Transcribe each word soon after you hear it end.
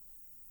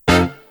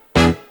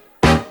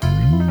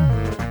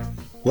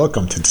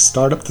Welcome to the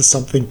Startup to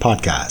Something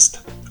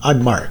podcast.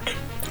 I'm Mark.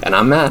 And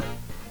I'm Matt.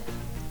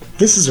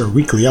 This is our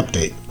weekly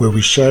update where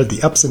we share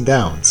the ups and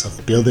downs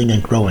of building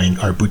and growing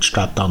our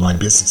bootstrapped online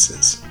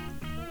businesses.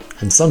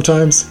 And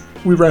sometimes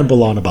we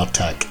ramble on about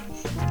tech.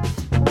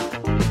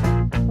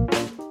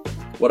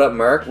 What up,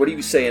 Mark? What are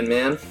you saying,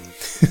 man?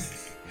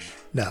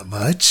 Not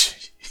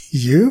much.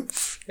 You?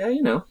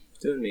 Yeah,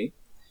 doing me.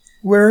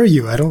 Where are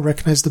you? I don't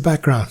recognize the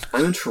background.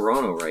 I'm in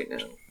Toronto right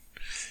now.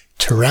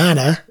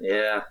 Toronto?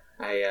 Yeah,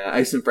 I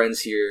have some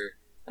friends here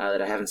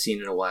that I haven't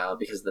seen in a while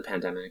because of the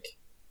pandemic.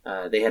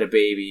 They had a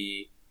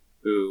baby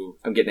who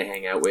I'm getting to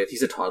hang out with.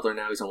 He's a toddler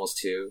now. He's almost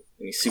 2.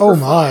 And he's super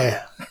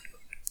my.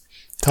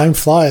 Time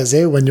flies,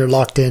 when you're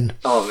locked in.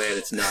 Oh, man,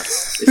 it's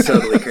nuts. It's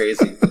totally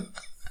crazy.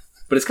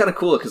 But it's kind of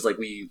cool because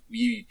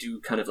we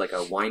do kind of like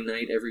a wine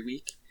night every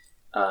week.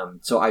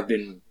 So I've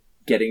been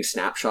getting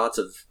snapshots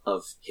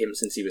of him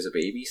since he was a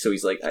baby. So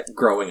he's like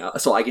growing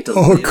up. So I get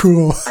to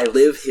cool. I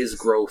live his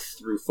growth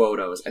through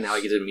photos, and now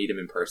I get to meet him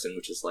in person,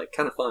 which is like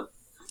kind of fun.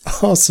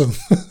 Awesome.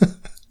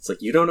 It's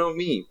like, you don't know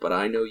me, but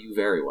I know you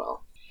very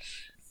well.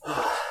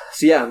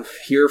 So yeah, I'm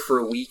here for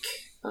a week,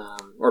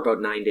 or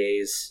about 9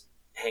 days,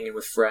 hanging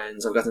with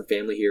friends. I've got some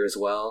family here as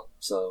well.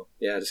 So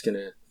yeah, just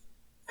gonna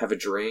have a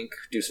drink,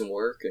 do some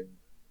work, and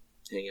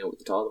hang out with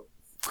the toddler.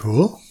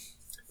 Cool.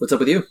 What's up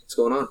with you? What's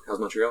going on? How's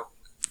Montreal?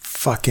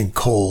 Fucking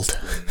cold.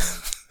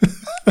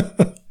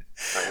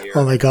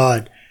 Oh my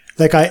god.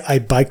 Like I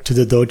biked to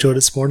the dojo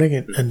this morning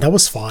and that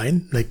was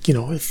fine. Like,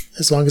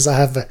 as long as I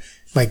have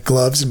my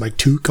gloves and my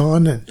toque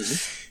on.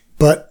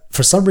 But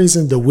for some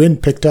reason the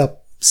wind picked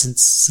up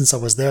since I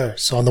was there.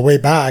 So on the way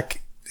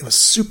back, it was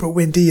super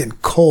windy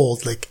and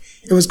cold. Like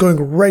it was going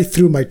right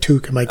through my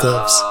toque and my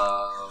gloves.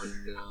 Oh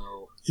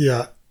no.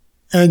 Yeah.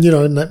 And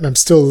and I'm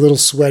still a little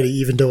sweaty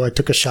even though I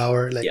took a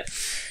shower. Like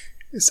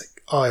It's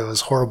like, it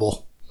was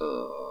horrible.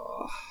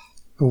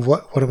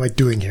 What am I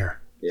doing here?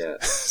 Yeah.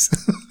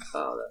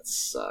 Oh, that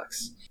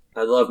sucks.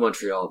 I love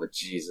Montreal, but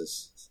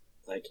Jesus.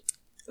 Like,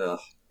 the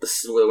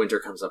slow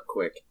winter comes up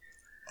quick.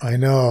 I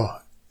know.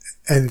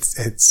 And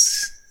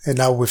and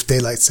now with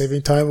daylight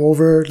saving time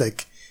over,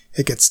 like,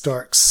 it gets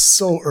dark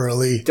so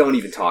early. Don't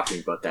even talk to me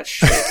about that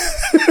shit.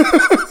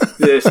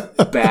 This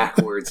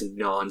backwards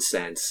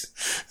nonsense.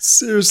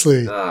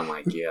 Seriously. Oh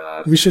my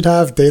god. We should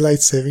have daylight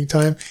saving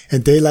time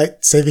and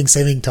daylight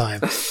saving time.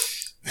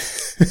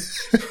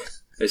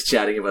 I was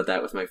chatting about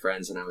that with my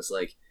friends, and I was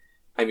like,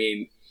 I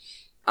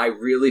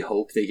really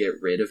hope they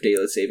get rid of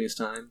daylight savings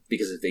time,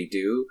 because if they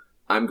do,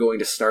 I'm going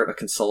to start a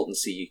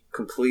consultancy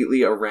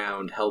completely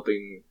around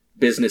helping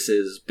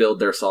businesses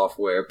build their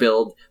software,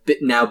 build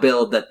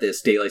that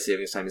this daylight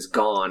savings time is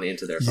gone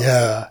into their software.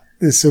 Yeah,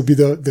 this will be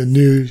the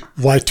new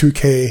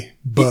Y2K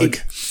bug.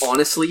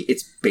 Honestly,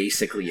 it's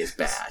basically as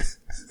bad.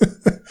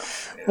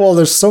 Well,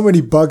 there's so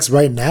many bugs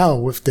right now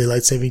with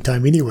daylight saving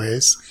time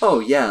anyways. Oh,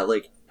 yeah,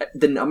 like,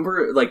 the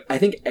number, like, I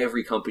think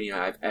every company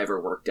I've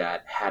ever worked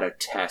at had a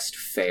test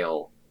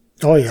fail.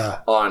 Oh,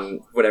 yeah.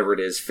 On whatever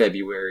it is,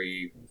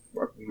 February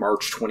or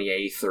March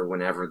 28th or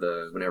whenever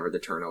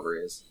the turnover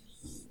is.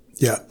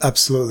 Yeah,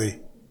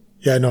 absolutely.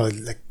 Yeah, no,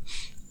 like,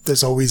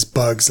 there's always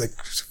bugs. Like,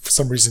 for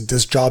some reason,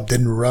 this job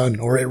didn't run,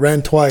 or it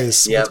ran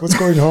twice. Yep. What's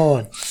going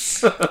on?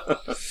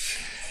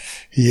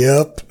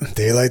 Yep,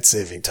 daylight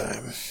saving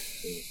time.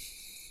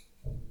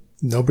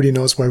 Nobody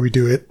knows why we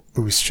do it,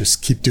 but we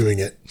just keep doing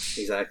it.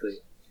 Exactly.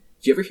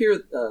 Do you ever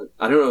hear,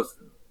 I don't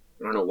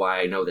know why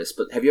I know this,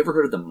 but have you ever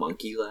heard of the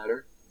monkey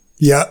ladder?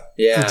 Yeah.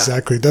 Yeah.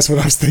 Exactly. That's what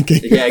I was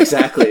thinking. Yeah,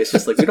 exactly. It's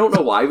just like, we don't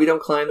know why we don't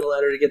climb the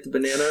ladder to get the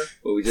banana,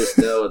 but we just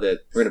know that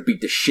we're going to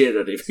beat the shit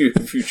out of you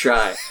if you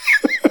try.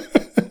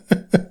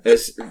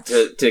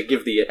 To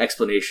give the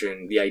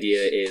explanation, the idea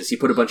is you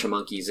put a bunch of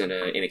monkeys in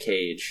a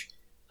cage,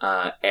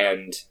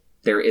 and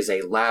there is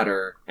a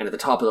ladder, and at the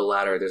top of the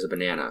ladder there's a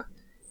banana.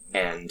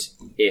 And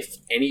if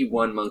any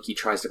one monkey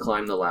tries to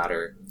climb the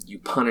ladder, you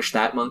punish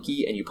that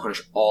monkey and you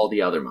punish all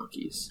the other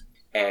monkeys.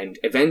 And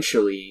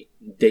eventually,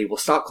 they will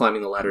stop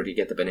climbing the ladder to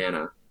get the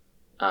banana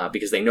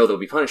because they know they'll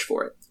be punished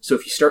for it. So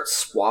if you start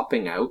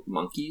swapping out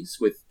monkeys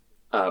with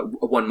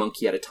one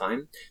monkey at a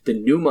time, the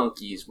new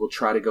monkeys will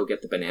try to go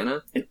get the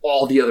banana, and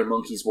all the other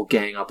monkeys will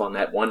gang up on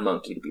that one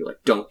monkey to be like,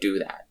 don't do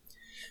that.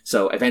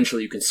 So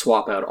eventually you can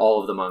swap out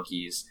all of the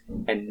monkeys,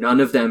 and none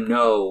of them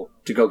know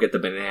to go get the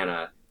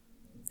banana.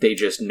 They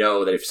just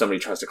know that if somebody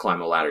tries to climb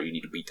a ladder, you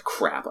need to beat the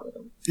crap out of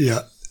them.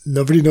 Yeah.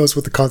 Nobody knows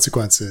what the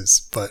consequence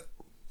is, but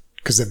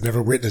because they've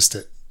never witnessed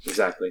it.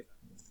 Exactly.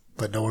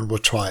 But no one will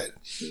try it.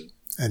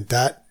 And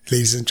that,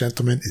 ladies and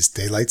gentlemen, is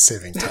daylight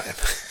saving time.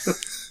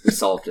 We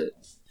solved it.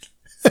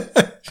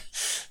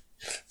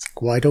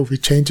 Why don't we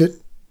change it?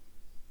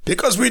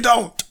 Because we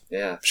don't.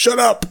 Yeah. Shut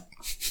up.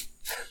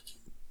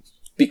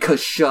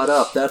 Because shut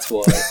up, that's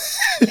why.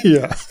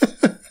 Yeah.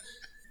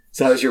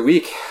 So how was your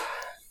week?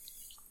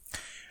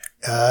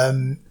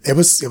 It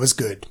was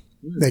good.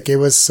 Like, it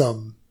was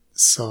some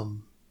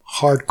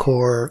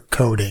hardcore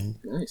coding.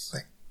 Nice.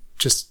 Like,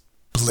 just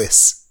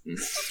bliss.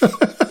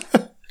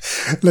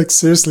 Like,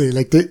 seriously,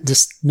 like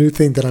this new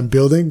thing that I'm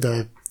building,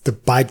 the the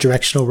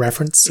bidirectional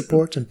reference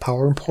support in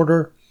Power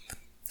Importer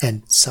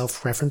and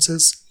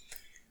self-references.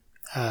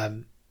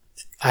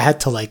 I had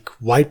to like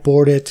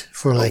whiteboard it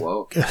for like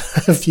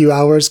a few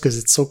hours because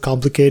it's so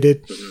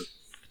complicated.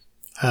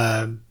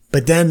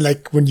 But then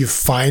like when you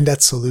find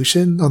that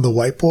solution on the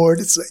whiteboard,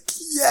 it's like,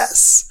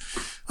 yes,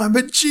 I'm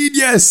a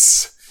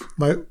genius.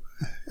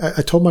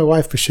 I told my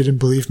wife, but she didn't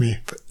believe me.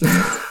 But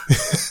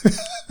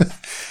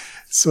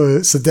so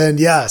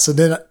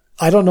then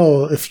I don't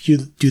know if you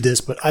do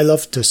this, but I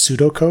love to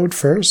pseudocode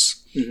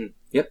first.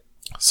 Yep.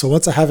 So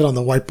once I have it on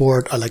the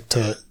whiteboard, I like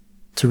to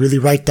really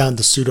write down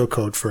the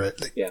pseudocode for it,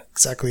 like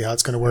exactly how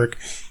it's going to work.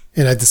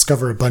 And I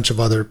discover a bunch of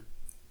other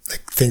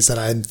like things that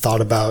I hadn't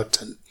thought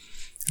about, and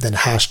then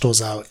hash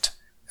those out.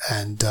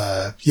 And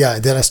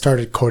then I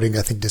started coding,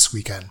 I think this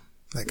weekend,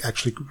 like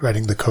actually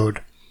writing the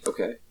code.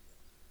 Okay.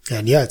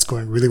 And it's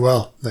going really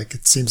well. Like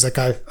it seems like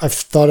I've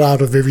thought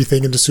out of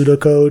everything in the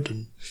pseudocode.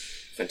 And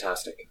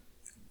fantastic.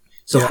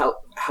 So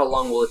how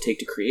long will it take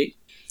to create?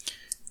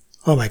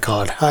 Oh my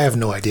God, I have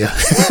no idea.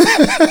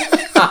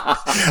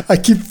 I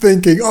keep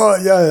thinking,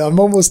 I'm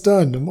almost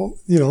done.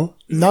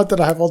 Not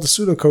that I have all the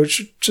pseudocode, it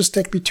should just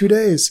take me 2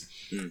 days.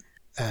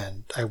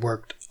 And I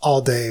worked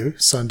all day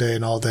Sunday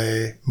and all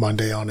day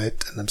Monday on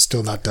it, and I'm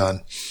still not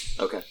done.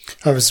 Okay.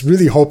 I was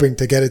really hoping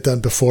to get it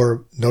done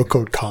before No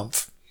Code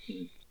Conf.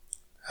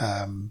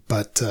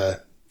 But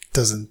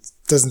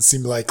doesn't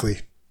seem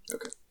likely.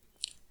 Okay.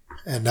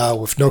 And now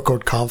with No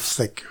Code Conf,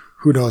 like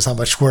who knows how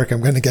much work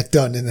I'm going to get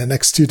done in the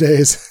next 2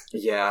 days.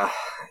 Yeah.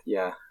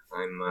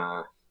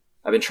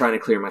 I've been trying to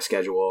clear my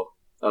schedule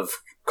of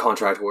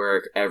contract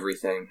work,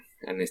 everything.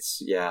 And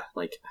it's, I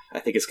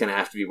think it's going to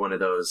have to be one of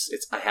those.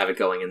 I have it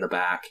going in the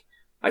back.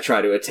 I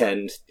try to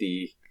attend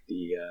the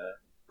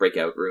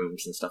breakout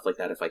rooms and stuff like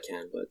that if I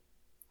can, but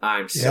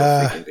I'm so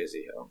freaking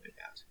busy. Oh my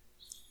God.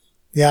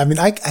 Yeah. I mean,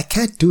 I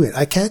can't do it.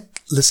 I can't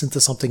listen to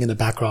something in the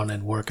background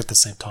and work at the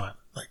same time.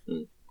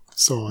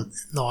 So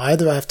no,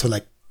 either I have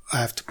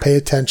to pay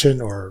attention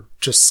or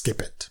just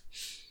skip it.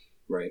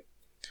 Right.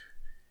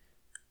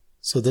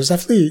 So there's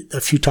definitely a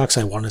few talks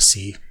I want to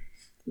see,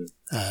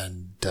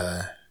 and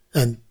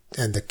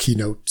the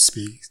keynote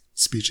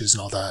speeches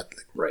and all that.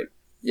 Right.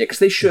 Yeah, because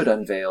they should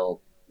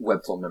unveil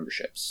Webflow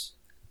memberships,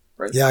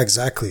 right? Yeah,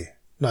 exactly.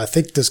 No, I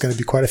think there's going to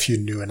be quite a few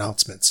new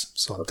announcements,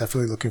 so I'm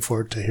definitely looking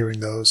forward to hearing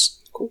those.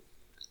 Cool.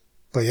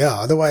 But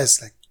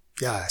otherwise,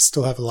 I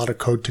still have a lot of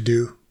code to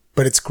do,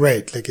 but it's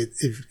great. Like it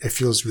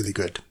feels really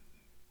good.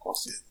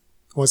 Awesome.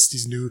 What's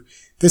these new?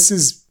 This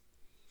is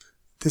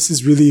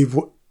really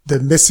the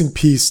missing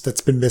piece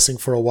that's been missing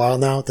for a while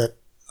now that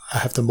I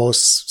have the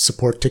most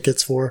support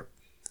tickets for.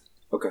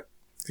 Okay.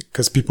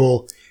 Because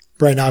people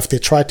right now, if they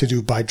try to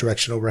do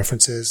bidirectional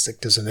references,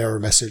 like there's an error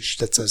message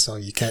that says, "Oh,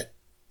 you can't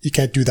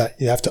do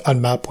that. You have to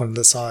unmap one of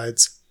the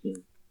sides."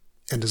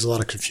 And there's a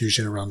lot of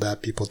confusion around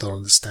that. People don't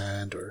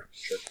understand, or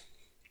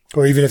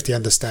even if they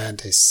understand,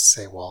 they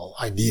say, "Well,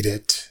 I need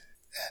it."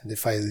 And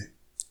if I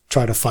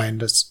try to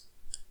find a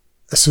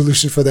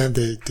solution for them,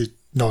 they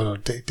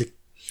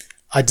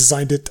I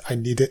designed it. I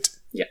need it.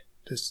 Yeah.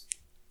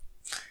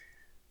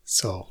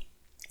 So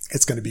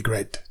it's going to be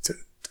great to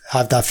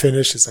have that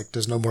finish. It's like,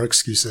 there's no more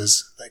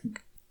excuses.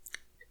 Like,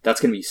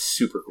 that's going to be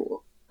super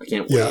cool. I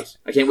can't wait. Yeah.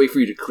 I can't wait for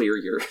you to clear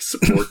your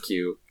support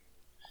queue.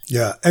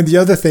 Yeah. And the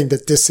other thing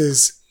that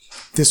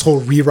this whole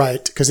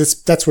rewrite,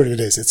 because that's what it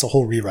is. It's a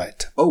whole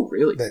rewrite. Oh,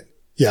 really?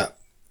 Yeah.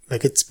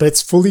 But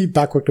it's fully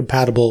backward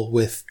compatible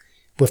with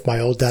my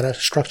old data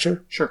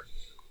structure. Sure.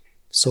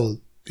 So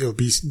it'll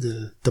be,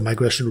 the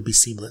migration will be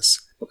seamless.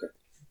 Okay.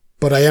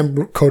 But I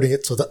am coding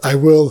it so that I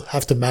will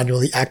have to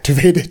manually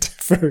activate it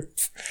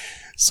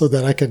so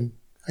that I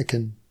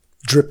can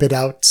drip it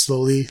out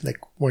slowly, like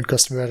one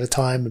customer at a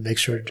time, and make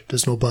sure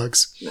there's no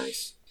bugs.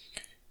 Nice.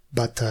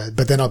 But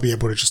then I'll be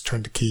able to just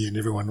turn the key and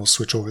everyone will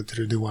switch over to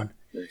the new one.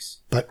 Nice.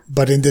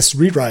 But in this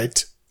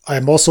rewrite,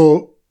 I'm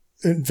also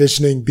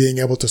envisioning being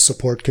able to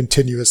support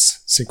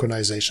continuous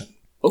synchronization.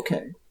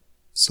 Okay.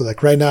 So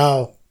like right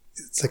now,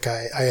 it's like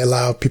I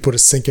allow people to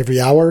sync every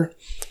hour,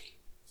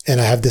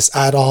 and I have this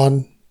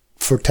add-on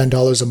for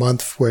 $10 a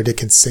month where they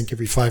can sync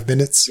every 5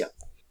 minutes.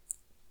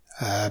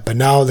 Yeah. But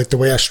now, like the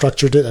way I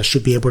structured it, I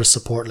should be able to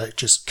support like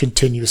just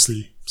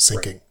continuously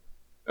syncing. Right.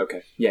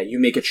 Okay. Yeah, you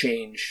make a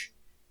change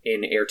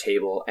in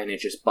Airtable and it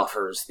just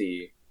buffers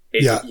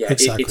exactly.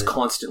 It's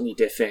constantly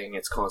diffing.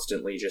 It's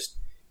constantly just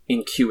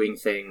in-queuing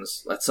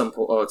things. At some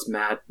point, it's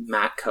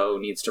Matt Co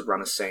needs to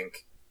run a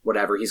sync.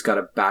 Whatever, he's got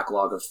a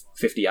backlog of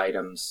 50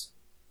 items.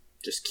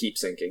 Just keep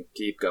syncing,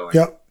 keep going.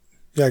 Yeah,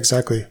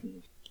 exactly.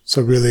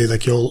 So really,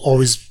 like you'll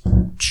always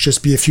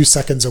just be a few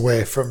seconds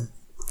away from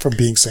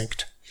being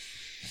synced.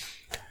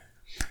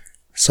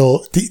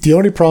 So the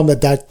only problem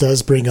that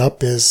does bring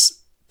up is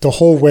the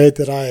whole way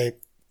that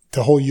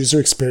the whole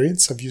user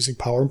experience of using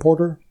Power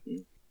Importer.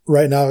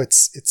 Right now,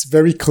 it's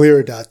very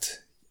clear that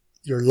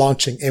you're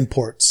launching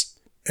imports,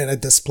 and it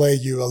display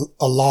you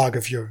a log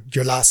of your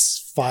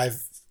last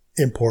 5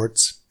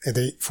 imports. And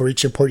then for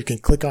each import, you can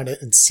click on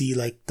it and see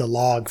like the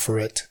log for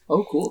it.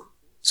 Oh, cool.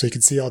 So you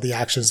can see all the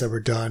actions that were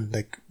done,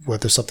 like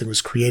whether something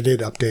was created,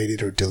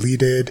 updated, or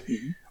deleted,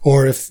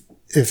 or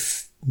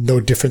if no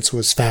difference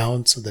was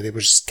found, so that it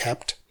was just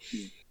kept.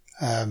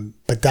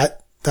 But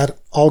that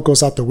all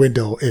goes out the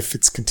window if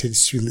it's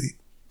continuously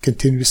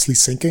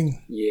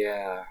syncing.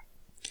 Yeah.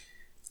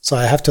 So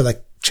I have to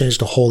like change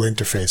the whole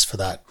interface for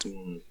that.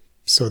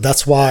 So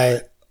that's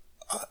why,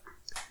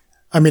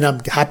 I'm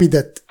happy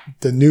that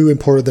the new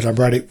importer that I'm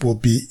writing will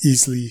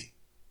easily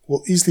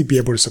be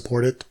able to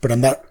support it, but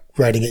I'm not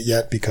writing it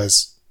yet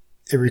because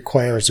it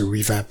requires a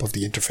revamp of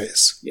the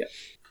interface. Yeah.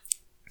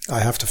 I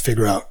have to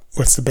figure out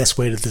what's the best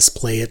way to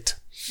display it.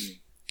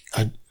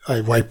 I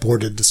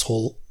whiteboarded this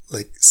whole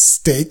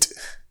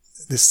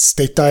this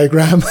state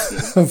diagram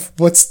of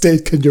what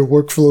state can your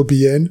workflow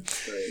be in.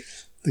 Right.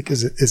 Like,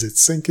 is it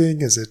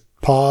syncing? Is it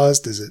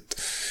paused?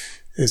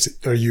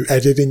 Are you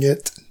editing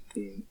it?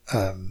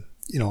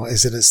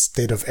 Is it a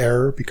state of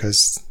error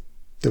because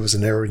there was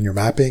an error in your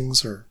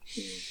mappings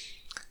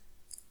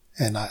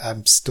and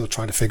I'm still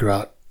trying to figure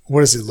out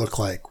what does it look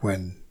like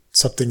when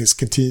something is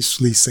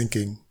continuously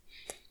syncing,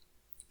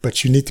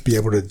 but you need to be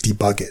able to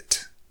debug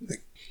it.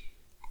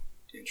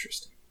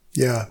 Interesting.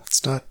 Yeah,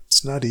 it's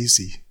not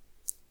easy.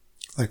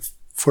 Like,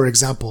 for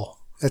example,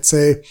 let's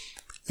say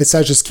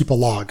I just keep a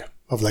log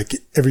of like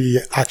every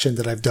action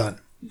that I've done.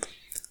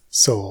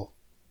 So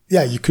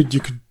yeah, you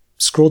could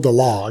scroll the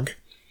log,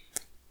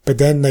 but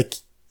then like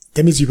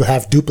that means you will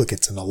have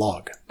duplicates in the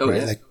log. Oh,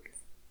 right? Yeah. Like,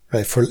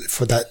 right, for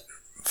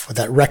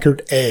that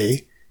record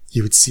A,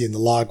 you would see in the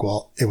log,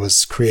 well, it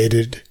was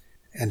created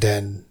and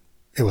then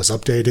it was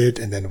updated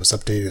and then it was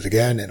updated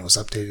again and it was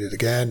updated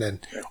again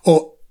and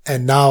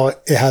now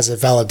it has a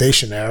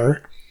validation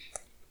error.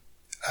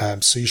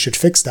 So you should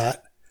fix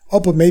that. Oh,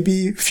 but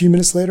maybe a few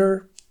minutes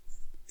later,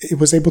 it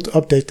was able to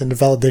update and the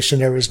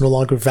validation error is no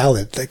longer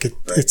valid. Like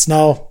it's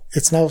now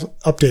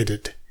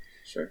updated.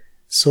 Sure.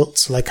 So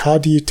like, how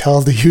do you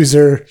tell the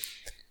user,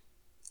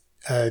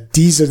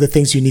 these are the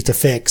things you need to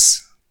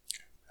fix?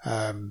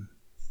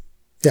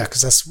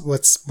 Cause that's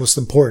what's most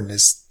important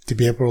is to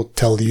be able to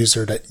tell the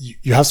user that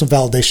you have some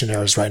validation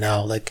errors right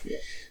now. Like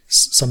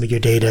some of your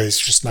data is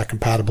just not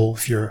compatible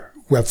with your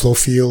Webflow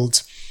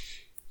fields.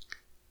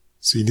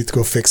 So you need to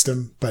go fix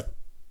them, but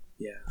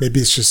maybe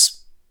it's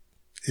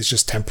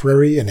just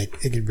temporary and it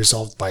can be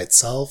resolved by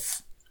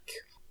itself.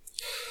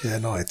 Yeah,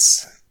 no,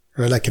 it's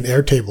like an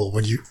Airtable.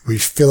 When we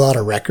fill out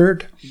a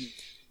record,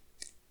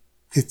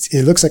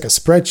 it looks like a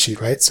spreadsheet,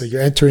 right? So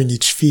you're entering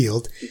each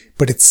field,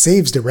 but it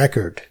saves the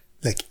record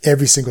like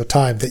every single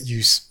time that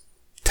you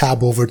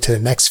tab over to the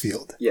next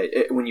field. Yeah,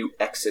 when you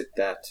exit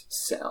that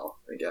cell,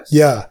 I guess.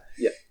 Yeah.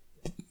 Yeah.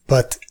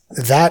 But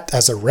that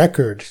as a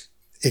record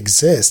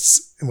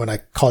exists when I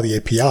call the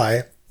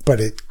API, but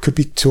it could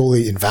be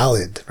totally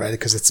invalid, right?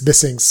 Because it's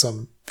missing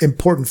some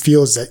important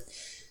fields that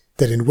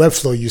in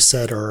Webflow you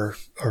said are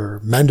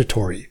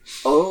mandatory.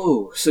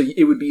 Oh, so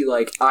it would be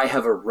like, I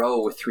have a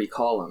row with 3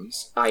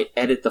 columns. I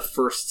edit the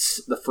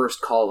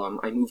first column.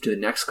 I move to the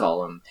next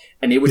columm,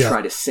 and it would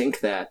try to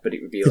sync that, but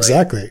it would be like,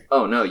 exactly.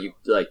 Oh no, you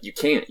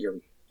can't.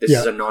 This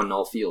is a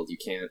non-null field. You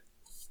can't.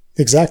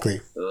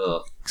 Exactly.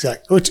 Ugh.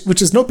 Exactly.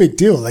 Which is no big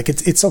deal. Like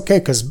it's okay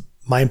because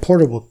my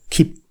importer will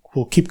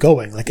keep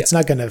going. Like it's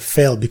not going to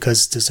fail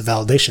because there's a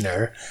validation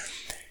error,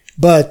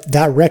 but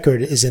that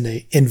record is in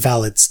an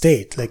invalid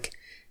state. Like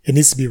it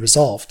needs to be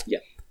resolved. Yeah.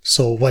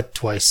 So what,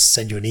 do I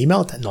send you an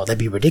email? No, that'd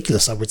be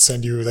ridiculous. I would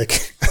send you like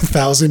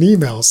 1,000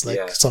 emails,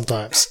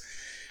 sometimes.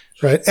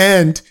 Right.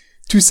 And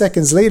 2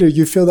 seconds later,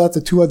 you filled out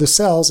the 2 other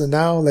cells and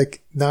now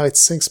it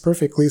syncs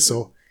perfectly.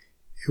 So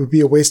it would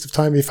be a waste of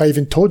time if I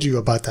even told you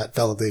about that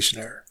validation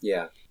error.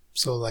 Yeah.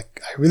 So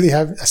like,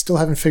 I still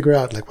haven't figured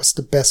out like what's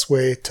the best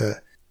way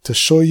to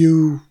show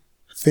you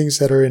things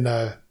that are in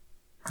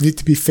need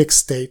to be fixed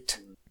state.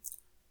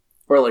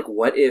 Or like,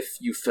 what if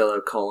you fill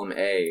out column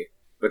A,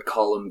 but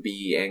column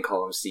B and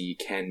column C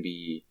can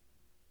be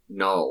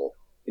null,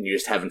 and you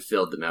just haven't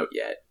filled them out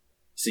yet?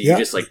 So you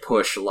just like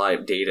push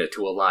live data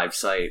to a live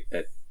site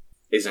that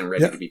isn't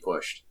ready to be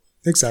pushed.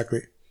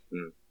 Exactly.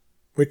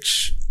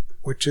 Which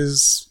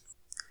is,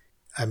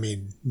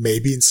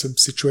 maybe in some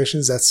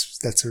situations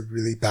that's a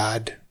really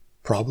bad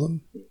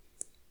problem,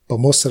 but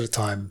most of the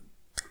time,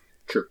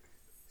 true.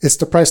 It's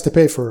the price to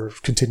pay for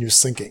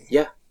continuous syncing.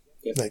 Yeah.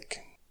 Yep.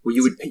 Like, well,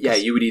 you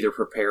would either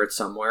prepare it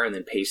somewhere and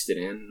then paste it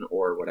in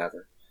or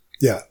whatever.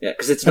 Yeah. Yeah,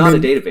 because it's not a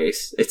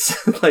database.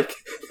 It's like...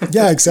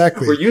 Yeah,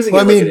 exactly. We're using it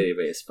like a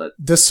database, but...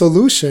 The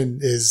solution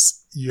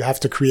is you have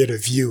to create a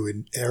view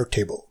in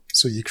Airtable.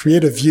 So you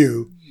create a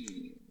view,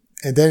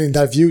 and then in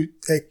that view,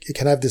 it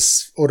can have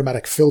this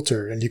automatic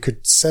filter, and you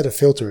could set a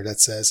filter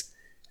that says,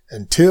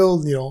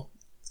 until,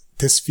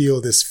 this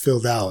field is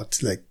filled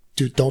out, like,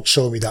 don't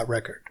show me that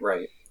record.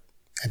 Right.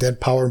 And then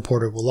Power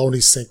Importer will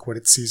only sync what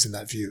it sees in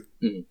that view.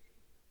 Mm-hmm.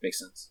 Makes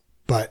sense.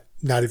 But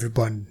not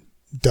everyone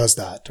does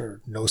that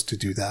or knows to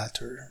do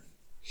that, or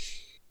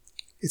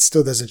it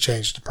still doesn't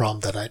change the problem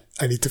that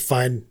I need to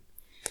find,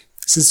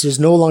 since there's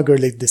no longer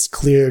like this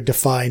clear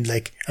defined,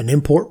 like an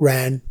import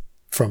ran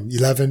from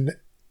 11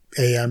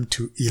 a.m.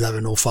 to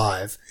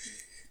 11:05,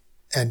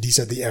 and these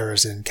are the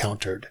errors it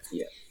encountered.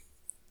 Yeah.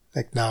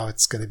 Like now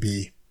it's going to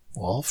be,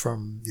 well,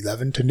 from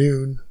 11 to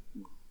noon,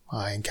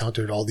 I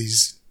encountered all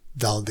these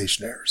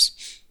validation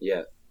errors.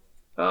 Yeah.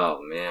 Oh,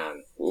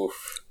 man.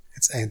 Oof.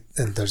 And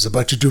there's a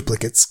bunch of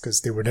duplicates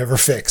because they were never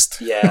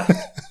fixed. Yeah.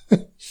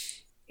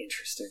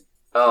 Interesting.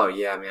 Oh,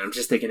 yeah, man. I'm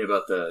just thinking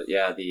about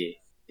the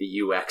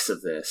UX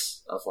of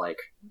this, of like,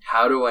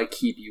 how do I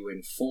keep you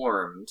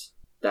informed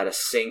that a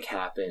sync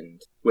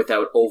happened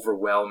without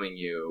overwhelming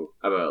you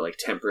about like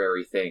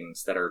temporary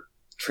things that are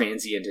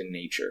transient in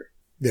nature?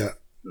 Yeah.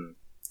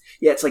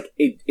 Yeah, it's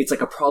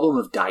like a problem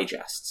of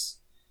digests.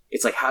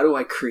 It's like, how do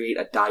I create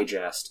a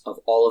digest of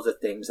all of the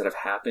things that have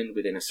happened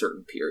within a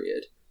certain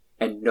period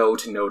and know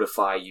to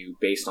notify you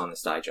based on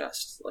this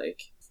digest?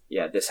 Like,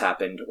 yeah, this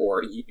happened,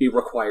 or it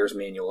requires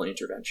manual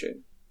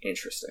intervention.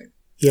 Interesting.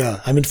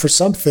 Yeah, I mean, for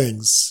some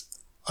things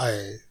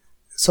are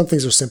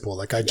simple.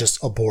 Like I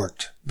just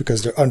abort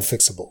because they're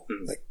unfixable.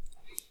 Like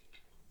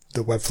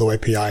the Webflow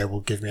API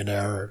will give me an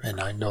error, and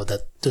I know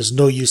that there's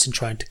no use in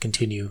trying to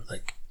continue.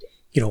 Like,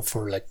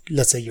 for like,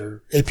 let's say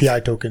your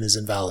API token is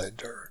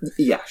invalid, or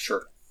yeah,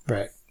 sure,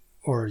 right,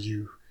 or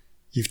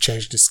you've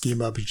changed the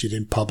schema but you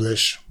didn't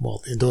publish.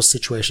 Well, in those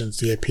situations,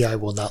 the API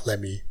will not let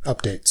me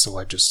update, so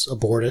I just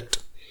abort it,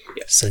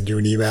 send you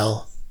an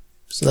email.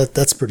 So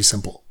that's pretty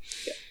simple.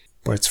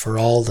 But it's for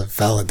all the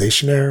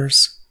validation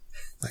errors.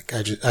 Like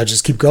I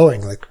just keep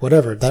going. Like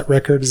whatever, that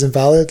record is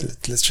invalid.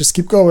 Let's just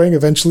keep going.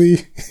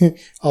 Eventually,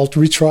 I'll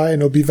retry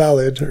and it'll be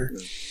valid. Or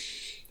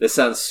this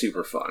sounds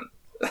super fun.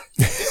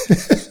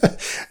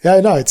 Yeah,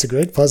 I know it's a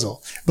great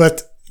puzzle,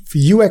 but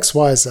UX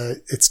wise,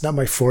 it's not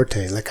my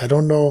forte. Like I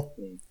don't know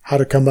how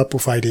to come up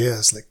with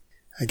ideas. Like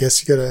I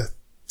guess you gotta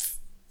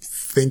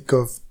think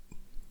of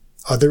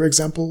other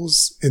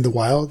examples in the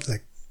wild,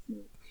 like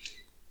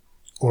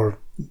or.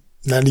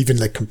 Not even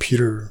like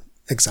computer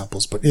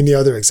examples, but any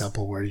other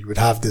example where you would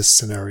have this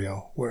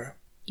scenario where,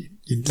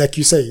 like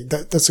you say,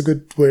 that's a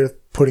good way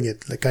of putting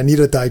it. Like I need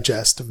a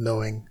digest of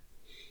knowing.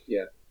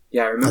 Yeah,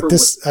 yeah. I remember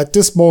at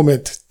this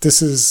moment,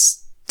 this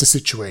is the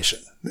situation.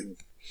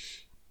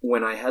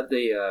 When I had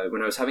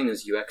when I was having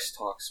those UX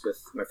talks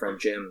with my friend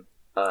Jim,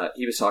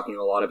 he was talking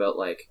a lot about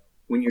like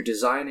when you're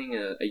designing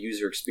a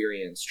user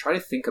experience, try to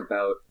think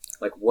about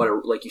like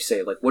like you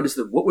say, like what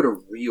would a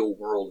real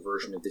world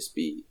version of this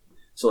be?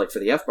 So, like, for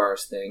the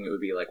FBARs thing, it would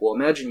be like, well,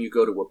 imagine you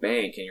go to a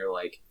bank and you're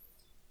like,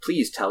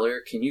 please, teller,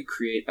 can you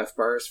create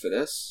FBARs for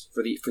this,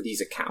 for these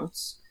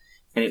accounts?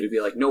 And it would be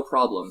like, no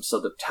problem.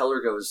 So the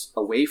teller goes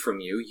away from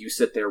you. You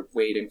sit there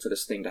waiting for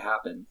this thing to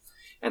happen.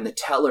 And the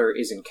teller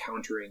is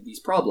encountering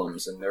these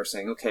problems. And they're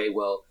saying, okay,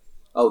 well,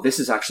 this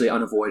is actually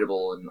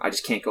unavoidable. And I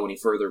just can't go any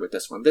further with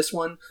this one. This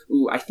one,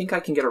 I think I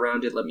can get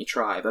around it. Let me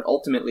try. But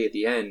ultimately, at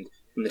the end,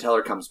 when the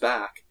teller comes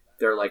back,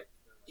 they're like,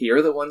 here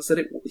are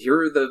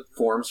the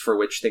forms for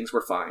which things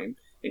were fine,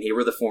 and here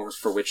were the forms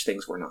for which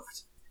things were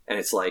not. And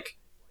it's like,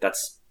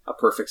 that's a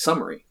perfect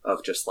summary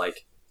of just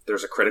like,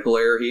 there's a critical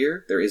error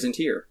here, there isn't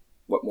here.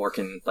 What more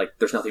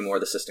there's nothing more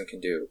the system can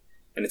do.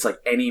 And it's like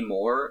any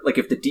more, like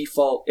if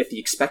the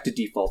expected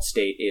default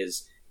state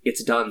is,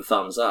 it's done,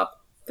 thumbs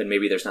up, then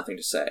maybe there's nothing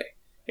to say.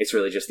 It's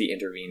really just the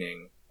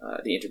intervening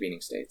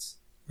states.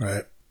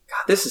 Right.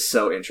 God, this is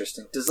so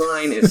interesting.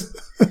 Design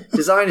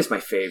is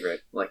my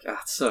favorite. Like,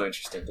 it's so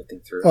interesting to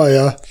think through. Oh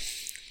yeah.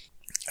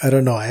 I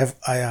don't know. I have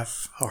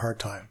a hard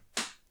time.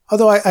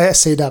 Although I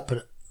say that,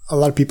 but a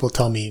lot of people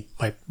tell me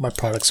my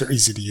products are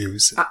easy to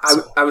use.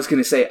 I was going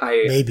to say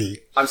maybe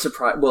I'm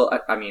surprised. Well,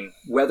 I mean,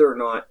 whether or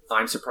not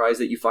I'm surprised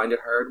that you find it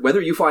hard,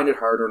 whether you find it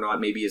hard or not,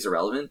 maybe is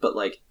irrelevant. But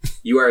like,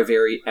 you are a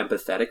very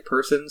empathetic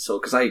person, so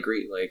because I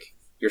agree, like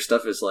your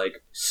stuff is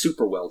like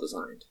super well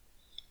designed.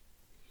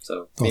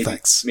 So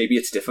maybe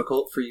it's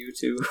difficult for you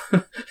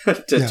to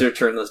to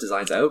turn those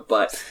designs out,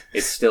 but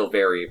it's still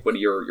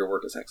your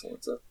work is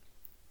excellent.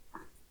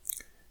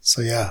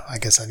 So yeah, I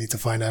guess I need to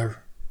find a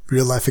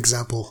real life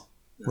example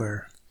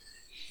where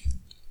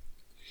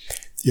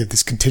you have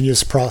this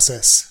continuous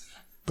process,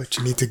 but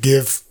you need to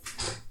give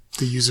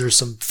the user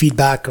some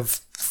feedback of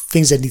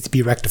things that need to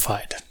be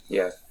rectified.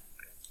 Yeah.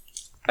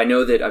 I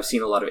know that I've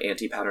seen a lot of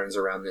anti-patterns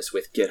around this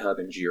with GitHub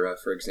and Jira,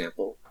 for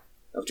example.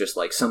 Of just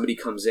like somebody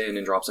comes in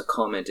and drops a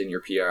comment in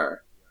your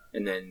PR,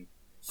 and then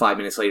 5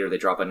 minutes later they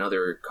drop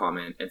another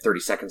comment, and 30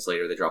 seconds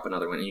later they drop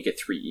another one, and you get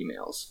 3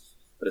 emails.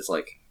 But it's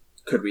like,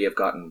 could we have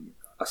gotten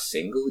a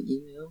single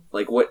email?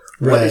 Like what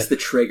is the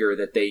trigger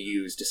that they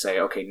use to say,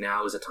 okay,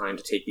 now is the time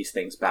to take these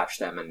things, batch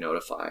them, and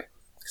notify?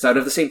 Because I'd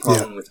have the same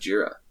problem with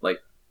Jira. Like,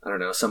 I don't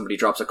know, somebody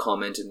drops a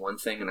comment in one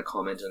thing and a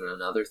comment in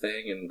another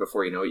thing, and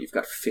before you know it, you've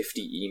got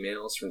 50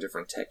 emails from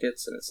different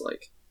tickets, and it's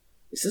like,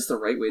 is this the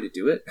right way to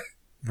do it?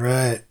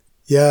 Right.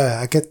 Yeah,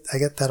 I get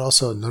that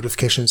also.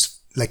 Notifications,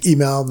 like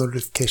email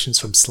notifications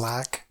from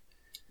Slack.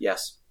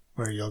 Yes.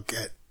 Where you'll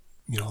get,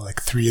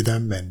 like 3 of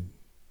them, and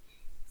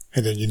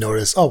then you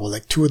notice, oh, well,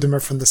 like 2 of them are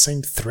from the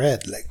same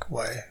thread. Like,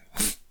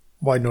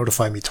 why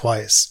notify me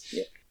twice?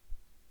 Yeah.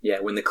 Yeah,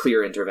 when the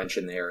clear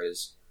intervention there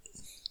is,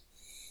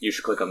 you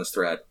should click on this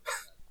thread.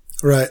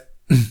 Right.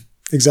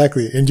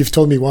 Exactly. And you've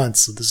told me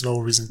once, so there's no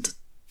reason to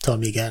tell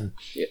me again.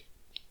 Yeah.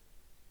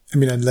 I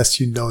mean, unless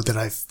you know that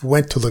I've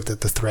went to look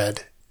at the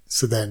thread,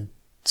 and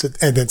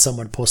then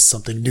someone posts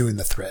something new in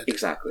the thread.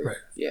 Exactly. Right.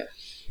 Yeah.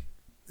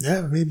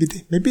 Yeah,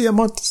 maybe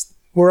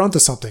we're onto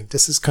something.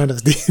 This is kind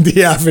of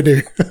the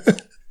avenue.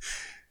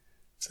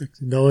 It's like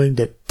knowing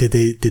that did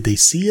they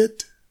see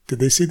it? Did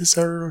they see this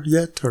error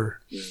yet?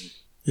 Or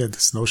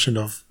this notion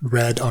of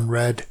read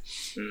unread.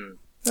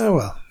 Oh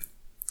well,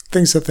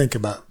 things to think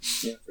about.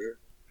 Yeah, for sure.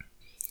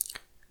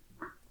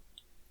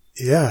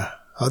 Yeah.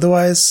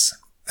 Otherwise,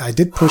 I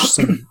did push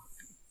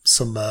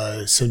some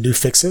new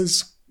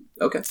fixes.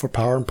 Okay. For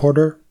Power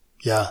Importer.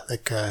 Yeah,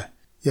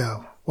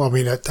 well, I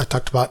mean, I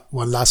talked about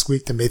one last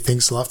week that made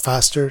things a lot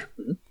faster.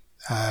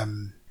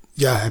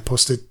 I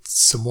posted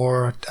some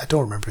more. I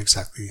don't remember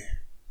exactly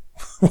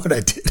what I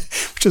did,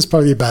 which is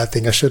probably a bad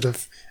thing. I should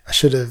have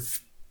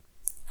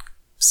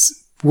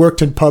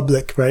worked in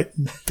public, right?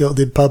 Build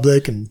in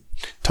public and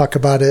talk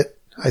about it.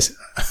 I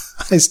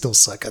still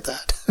suck at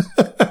that.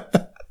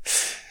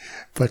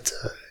 But,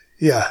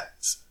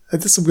 I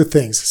did some good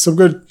things. Some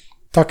good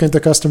talking to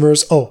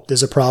customers. Oh,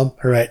 there's a problem.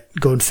 All right,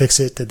 go and fix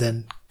it, and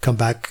then come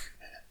back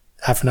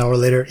half an hour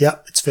later. Yeah,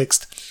 it's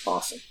fixed.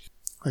 Awesome.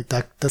 Like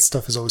that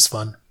stuff is always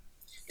fun.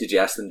 Did you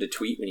ask them to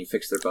tweet when you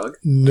fixed their bug?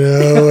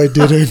 No, I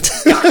didn't.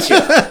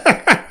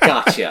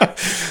 Gotcha.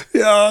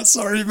 Yeah,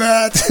 sorry,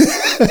 Matt.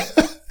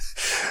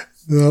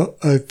 No,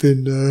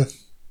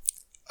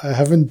 I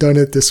haven't done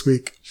it this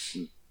week.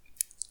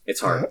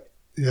 It's hard.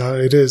 Yeah,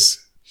 it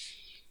is.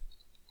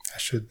 I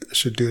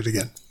should do it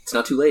again. It's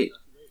not too late.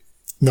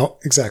 No,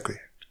 exactly.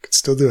 Could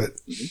still do it.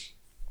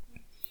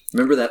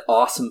 Remember that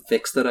awesome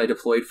fix that I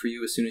deployed for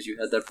you as soon as you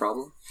had that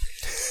problem?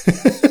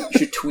 You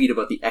should tweet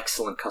about the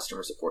excellent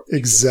customer support.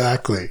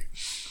 Exactly.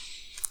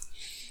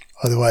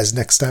 Otherwise,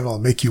 next time I'll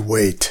make you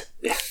wait.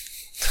 Yeah.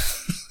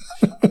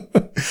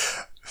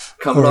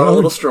 Coming on a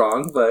little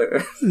strong,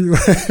 but...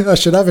 I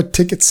should have a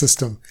ticket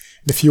system.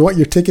 If you want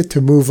your ticket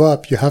to move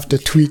up, you have to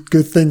tweet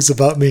good things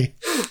about me.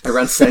 I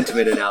run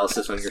sentiment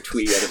analysis on your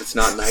tweet, and if it's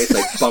not nice,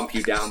 I bump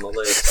you down the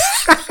list.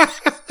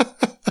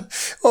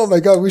 Oh my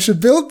god, we should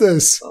build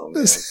this. Oh,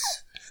 this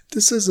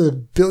is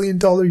 $1 billion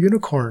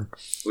unicorn.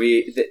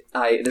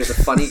 There's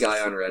a funny guy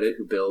on Reddit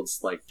who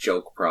builds like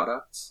joke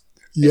products.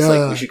 Yeah. It's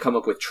like we should come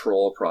up with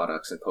troll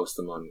products and post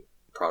them on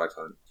Product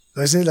Hunt.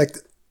 Isn't it like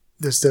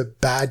there's the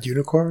bad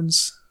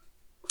unicorns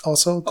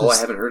also? I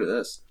haven't heard of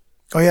this.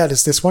 Oh yeah,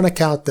 there's this one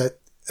account that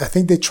I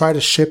think they try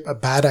to ship a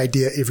bad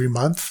idea every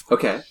month.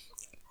 Okay.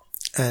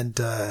 And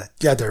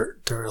they're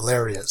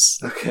hilarious.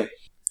 Okay.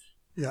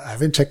 Yeah, I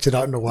haven't checked it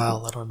out in a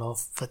while. I don't know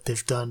what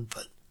they've done,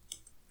 but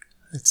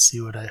let's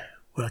see what I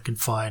can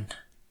find.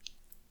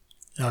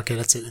 Okay,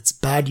 that's it. It's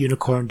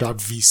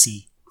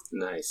badunicorn.vc.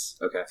 Nice.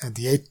 Okay. And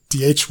the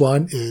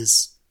H1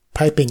 is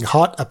piping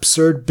hot,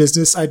 absurd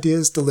business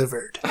ideas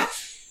delivered.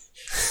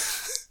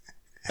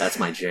 That's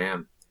my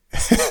jam.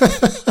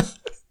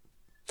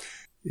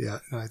 Yeah,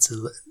 no,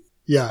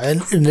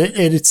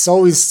 and it's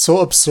always so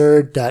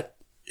absurd that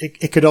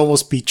it could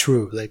almost be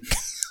true. Like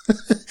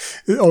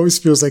it always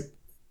feels like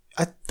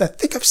I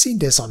think I've seen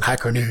this on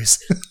Hacker News,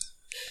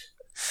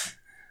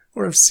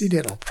 or I've seen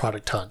it on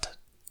Product Hunt.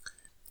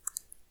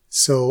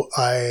 So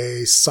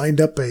I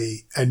signed up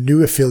a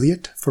new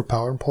affiliate for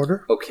Power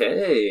Importer.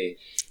 Okay,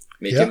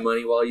 making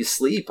money while you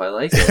sleep. I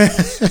like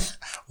it.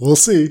 We'll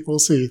see.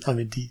 I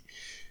mean,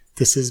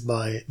 this is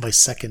my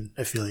second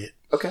affiliate.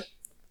 Okay.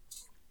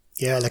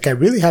 Yeah, like I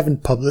really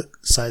haven't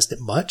publicized it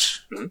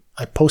much. Mm-hmm.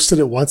 I posted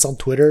it once on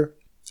Twitter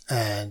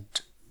and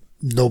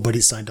nobody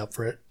signed up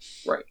for it.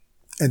 Right.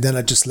 And then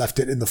I just left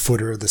it in the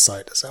footer of the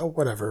site. I said, oh,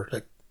 whatever,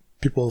 like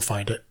people will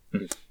find it.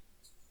 Mm-hmm.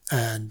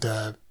 And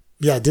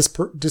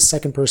this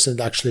second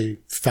person actually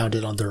found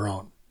it on their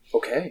own.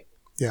 Okay.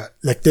 Yeah,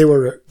 like they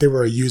were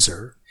a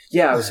user.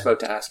 Yeah, I was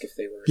about to ask if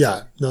they were.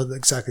 Yeah, no,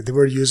 exactly. They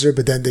were a user,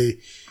 but then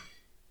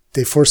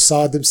they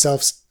foresaw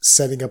themselves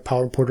setting up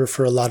Power Importer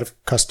for a lot of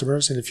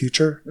customers in the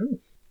future. Mm.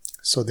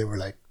 So they were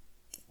like,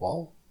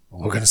 well,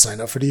 we're going to sign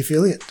up for the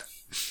affiliate.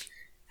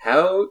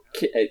 How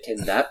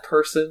can that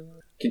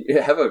person, can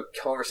you have a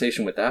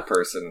conversation with that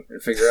person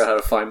and figure out how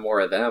to find more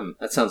of them?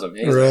 That sounds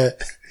amazing. Right.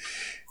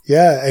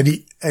 Yeah.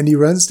 And he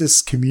runs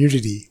this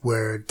community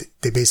where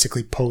they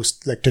basically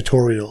post like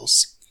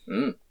tutorials.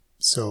 Mm.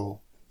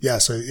 So yeah,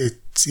 so it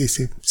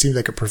seems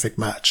like a perfect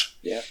match.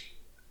 Yeah.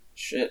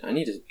 Shit, I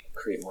need to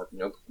create more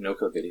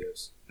no-code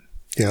videos.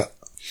 Yeah.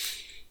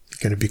 You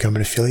going to become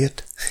an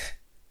affiliate?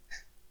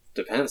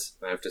 Depends.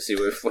 I have to see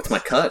what's my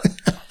cut.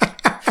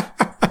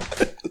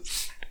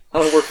 I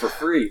don't work for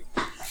free.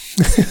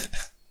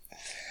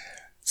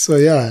 So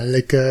yeah,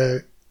 like,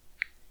 the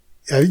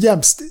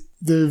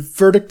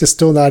verdict is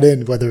still not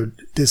in whether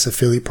this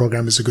affiliate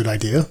program is a good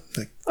idea.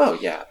 Like, oh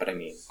yeah, but I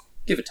mean,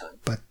 give it time.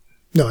 But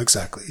no,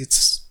 exactly.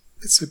 It's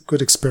a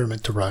good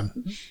experiment to run.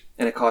 Mm-hmm.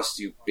 And it costs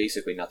you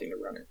basically nothing to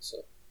run it,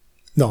 so.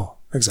 No,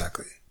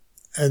 exactly.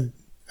 And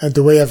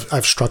the way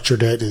I've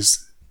structured it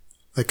is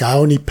like I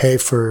only pay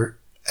for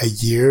a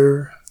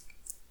year,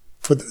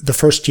 for the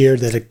first year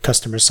that a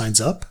customer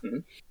signs up.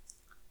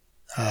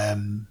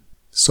 Mm-hmm.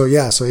 So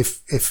yeah, so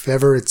if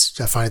ever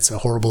I find it's a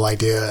horrible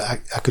idea,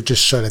 I could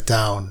just shut it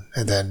down,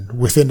 and then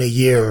within a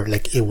year,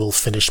 like it will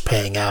finish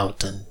paying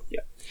out, and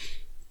Yeah.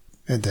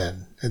 and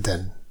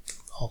then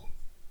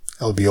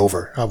I'll be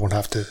over. I won't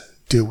have to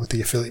deal with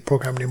the affiliate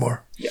program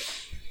anymore. Yeah.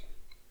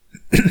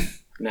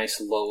 Nice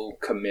low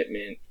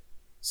commitment,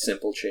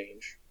 simple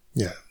change.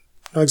 Yeah,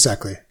 no,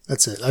 exactly.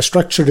 That's it. I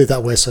structured it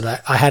that way so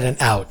that I had an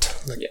out.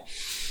 Like, Yeah.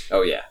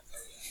 Oh yeah.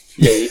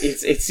 Yeah.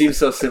 It seems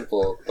so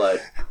simple,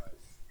 but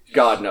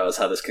God knows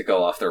how this could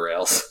go off the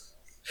rails.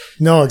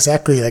 no,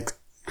 exactly. Like,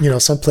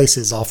 some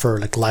places offer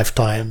like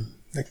lifetime,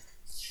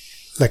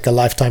 like a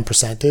lifetime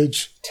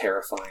percentage.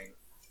 Terrifying.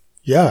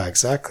 Yeah,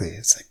 exactly.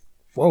 It's like,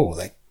 whoa,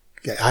 like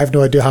I have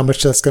no idea how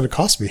much that's going to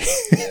cost me.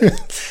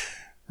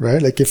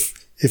 Right? Like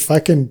if I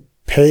can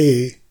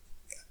pay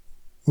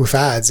with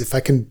ads, if I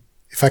can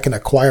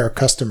acquire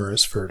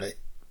customers for like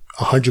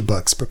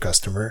 $100 per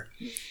customer,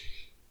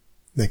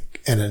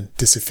 like, and then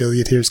this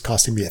affiliate here is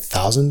costing me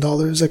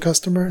 $1,000 a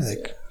customer,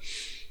 like,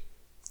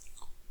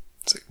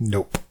 it's like,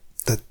 nope.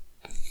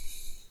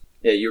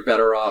 Yeah, you're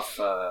better off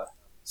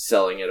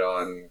selling it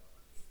on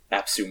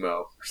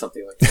AppSumo or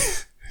something like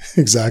that.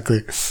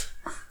 Exactly.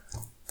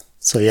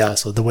 So yeah,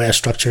 so the way I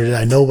structured it,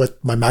 I know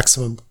what my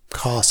maximum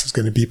cost is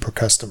going to be per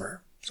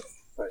customer. So,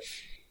 Right.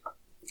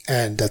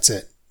 and that's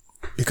it,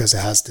 because it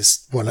has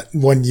this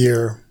 1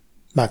 year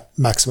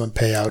maximum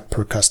payout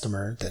per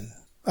customer. Then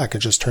I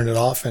could just turn it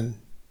off, and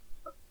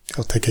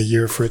it'll take a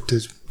year for it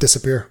to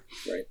disappear.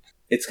 Right.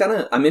 It's kind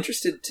of, I'm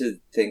interested to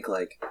think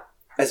like,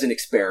 as an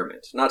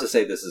experiment, not to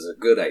say this is a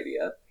good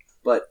idea,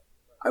 but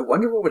I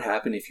wonder what would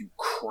happen if you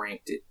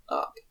cranked it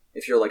up.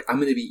 If you're like, I'm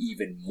going to be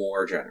even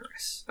more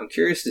generous. I'm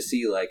curious to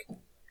see like,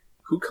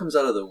 who comes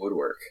out of the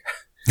woodwork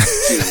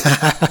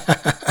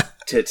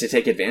to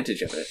take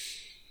advantage of it.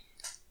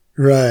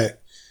 Right.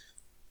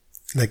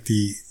 Like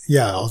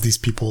all these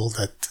people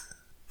that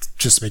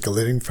just make a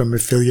living from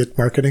affiliate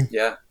marketing.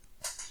 Yeah.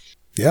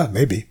 Yeah,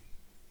 maybe.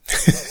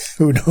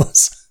 Who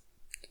knows?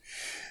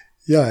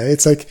 Yeah,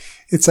 it's like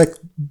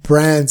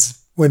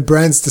brands, when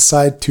brands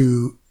decide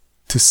to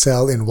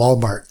sell in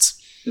Walmarts.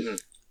 Mm-hmm.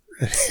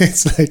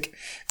 It's like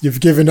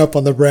you've given up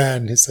on the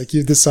brand. It's like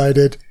you've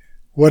decided,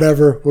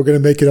 whatever, we're going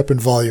to make it up in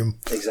volume.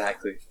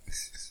 Exactly.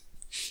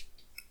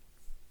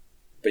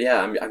 But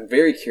yeah, I'm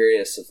very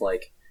curious of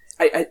like,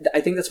 I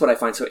think that's what I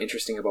find so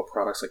interesting about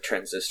products like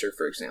Transistor,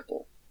 for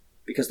example,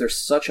 because there's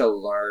such a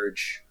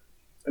large,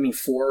 I mean,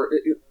 for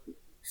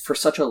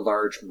such a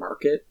large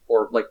market,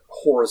 or like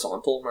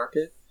horizontal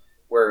market,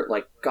 where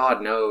like,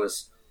 God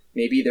knows,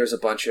 maybe there's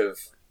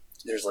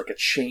like a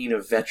chain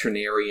of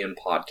veterinarian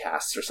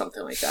podcasts or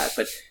something like that,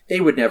 but they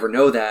would never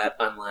know that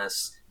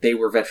unless they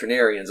were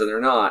veterinarians, and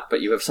they're not, but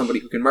you have somebody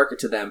who can market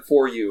to them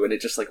for you, and it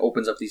just like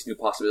opens up these new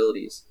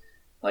possibilities.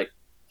 Like,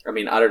 I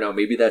mean, I don't know,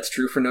 maybe that's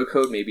true for no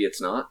code, maybe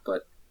it's not,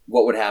 but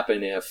what would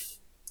happen if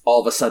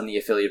all of a sudden the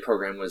affiliate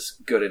program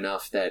was good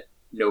enough that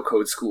no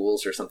code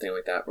schools or something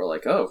like that were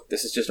like, oh,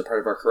 this is just a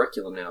part of our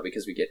curriculum now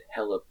because we get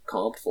hella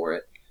comp for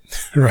it.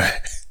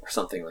 Right. Or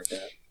something like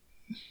that.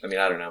 I mean,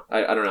 I don't know.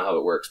 I don't know how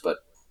it works, but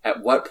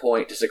at what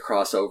point does it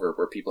cross over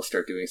where people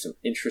start doing some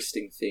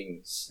interesting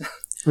things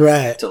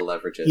right. to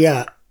leverage it?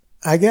 Yeah,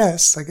 I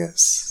guess.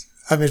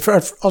 I mean,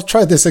 I'll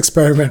try this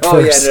experiment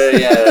first.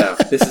 Yeah.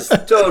 This is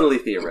totally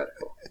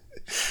theoretical.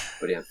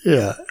 But yeah.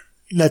 Yeah,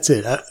 that's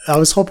it. I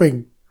was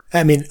hoping,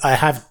 I mean, I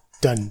have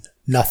done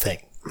nothing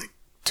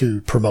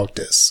to promote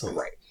this. So.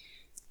 Right.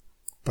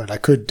 But I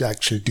could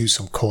actually do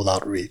some cold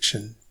outreach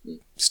and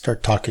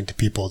start talking to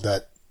people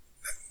that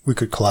we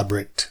could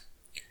collaborate.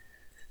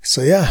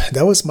 So yeah,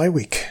 that was my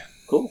week.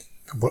 Cool.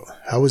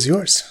 How was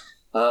yours?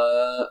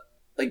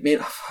 Like, man,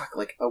 fuck,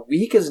 like a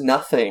week is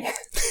nothing.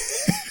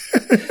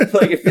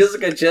 Like, it feels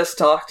like I just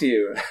talked to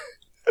you.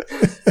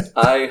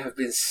 I have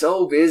been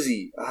so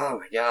busy. Oh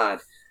my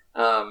God.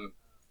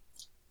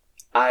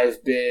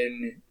 I've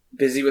been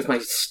busy with my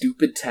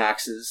stupid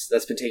taxes.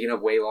 That's been taking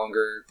up way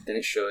longer than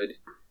it should.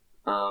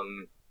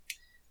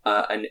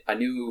 A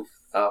new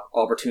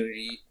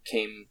opportunity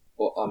came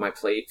on my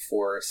plate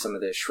for some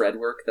of the shred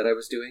work that I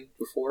was doing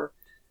before.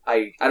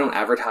 I don't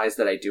advertise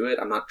that I do it.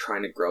 I'm not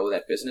trying to grow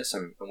that business.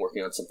 I'm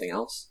working on something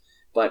else.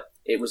 But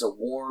it was a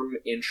warm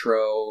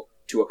intro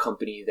to a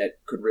company that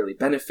could really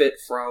benefit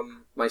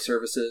from my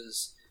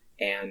services,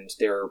 and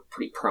they're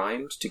pretty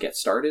primed to get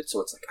started.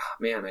 So it's like, oh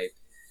man,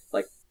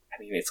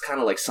 it's kind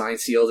of like signed,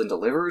 sealed, and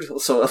delivered.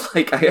 So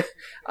like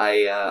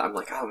I'm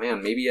like, oh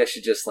man, maybe I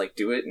should just like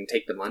do it and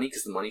take the money,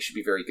 because the money should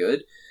be very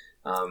good.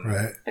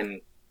 Right.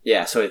 And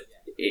yeah, so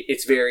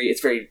it's very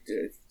I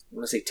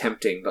want to say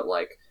tempting, but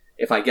like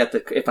if I get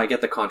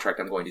the contract,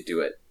 I'm going to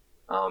do it.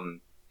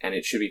 And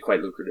it should be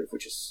quite lucrative,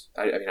 which is,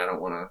 I mean, I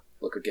don't want to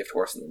look a gift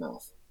horse in the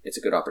mouth. It's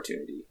a good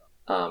opportunity.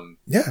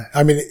 Yeah,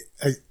 I mean,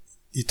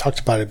 you talked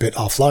about it a bit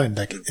offline.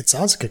 Like, it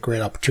sounds like a great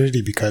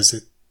opportunity because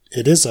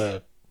it is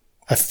a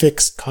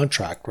fixed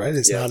contract, right?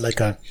 It's not like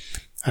an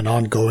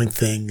ongoing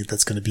thing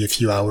that's going to be a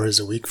few hours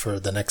a week for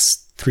the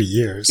next 3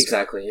 years.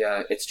 Exactly.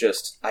 Yeah. It's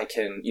just, I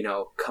can,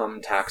 come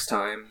tax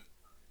time,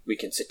 we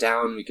can sit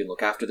down, we can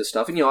look after this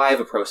stuff. And, I have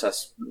a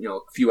process, a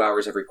few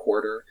hours every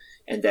quarter,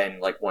 and then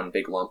like one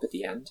big lump at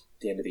the end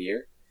of the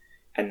year.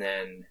 And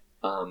then,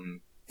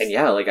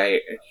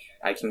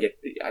 I can get,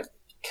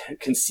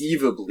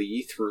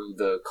 conceivably through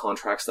the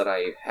contracts that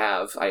I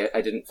have,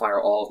 I didn't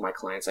fire all of my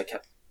clients. I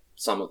kept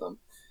some of them,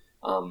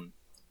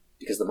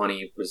 because the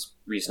money was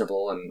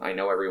reasonable and I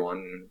know everyone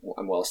and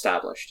I'm well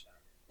established.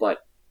 But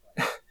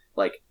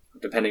like,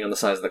 depending on the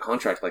size of the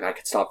contract, like I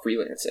could stop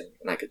freelancing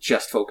and I could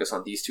just focus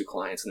on these 2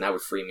 clients, and that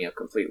would free me up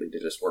completely to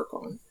just work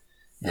on,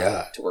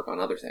 to work on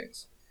other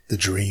things. The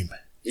dream.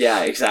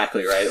 Yeah,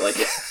 exactly. Right. Like,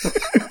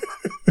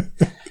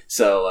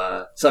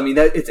 so I mean,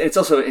 that it's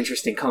also an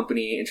interesting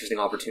company, interesting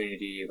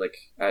opportunity. Like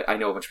I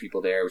know a bunch of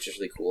people there, which is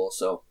really cool.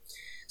 So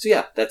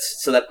yeah,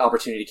 that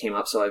opportunity came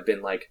up. So I've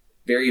been like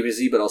very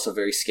busy, but also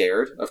very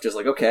scared of just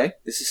like, okay,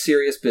 this is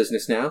serious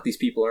business now. These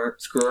people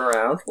aren't screwing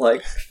around.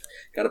 Like,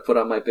 got to put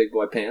on my big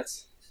boy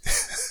pants.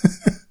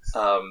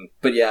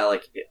 But yeah,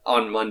 like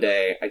on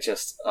Monday,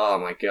 oh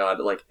my God,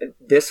 like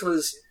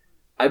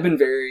I've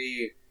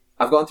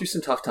gone through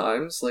some tough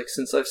times, like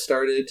since I've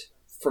started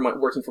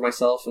working for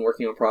myself and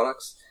working on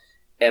products.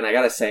 And I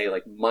gotta say,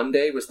 like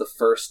Monday was the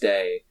first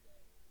day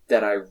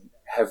that I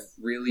have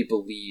really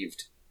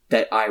believed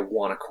that I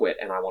want to quit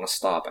and I want to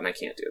stop and I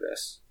can't do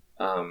this.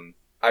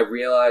 I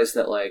realized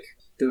that like,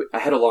 I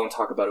had a long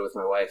talk about it with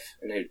my wife,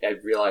 and I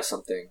realized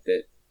something,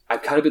 that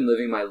I've kind of been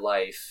living my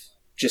life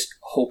just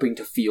hoping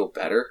to feel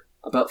better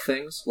about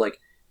things. Like,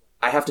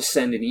 I have to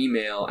send an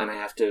email and I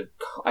have to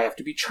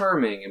be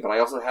charming, but I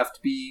also have to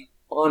be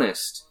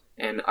honest,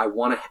 and I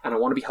want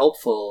to be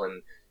helpful,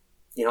 and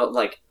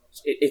like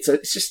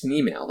it's just an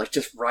email. Like,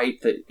 just write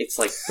it's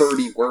like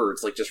 30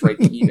 words. Like, just write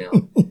the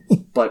email.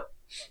 But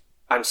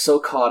I'm so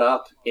caught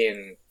up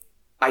in,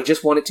 I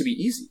just want it to be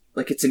easy.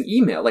 Like, it's an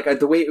email. Like,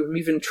 the way I'm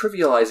even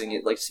trivializing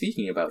it, like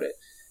speaking about it.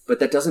 But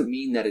that doesn't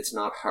mean that it's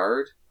not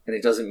hard, and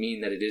it doesn't mean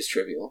that it is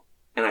trivial.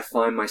 And I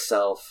find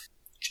myself,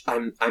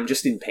 I'm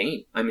just in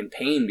pain. I'm in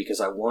pain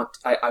because I want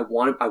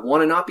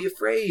to not be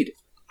afraid.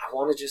 I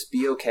want to just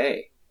be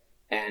okay.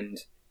 And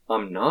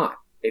I'm not.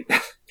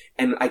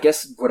 And I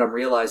guess what I'm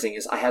realizing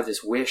is I have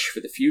this wish for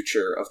the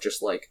future of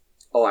just like,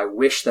 oh, I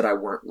wish that I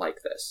weren't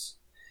like this.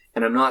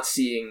 And I'm not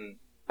seeing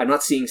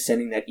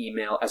sending that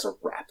email as a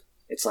rep.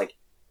 It's like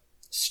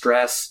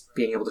stress,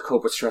 being able to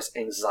cope with stress,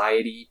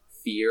 anxiety,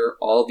 fear,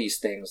 all these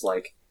things.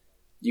 Like,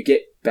 you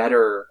get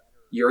better,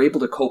 you're able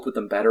to cope with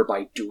them better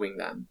by doing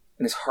them.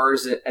 And as hard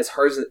as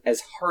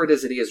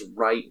it is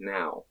right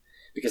now,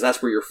 because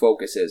that's where your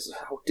focus is,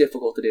 how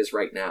difficult it is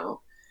right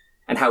now,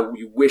 and how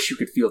you wish you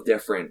could feel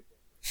different.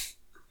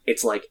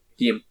 It's like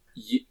you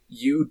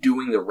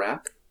doing the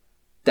rep,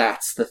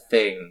 that's the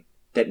thing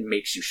that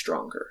makes you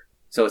stronger.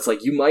 So it's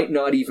like, you might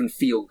not even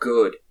feel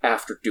good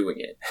after doing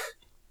it.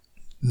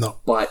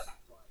 No. But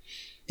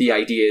the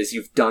idea is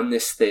you've done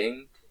this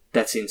thing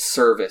that's in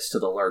service to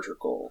the larger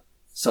goal.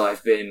 So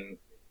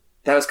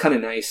that was kind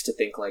of nice to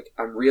think, like,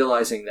 I'm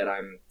realizing that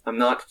I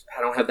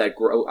don't have that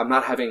growth, I'm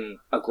not having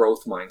a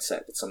growth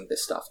mindset with some of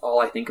this stuff.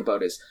 All I think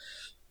about is,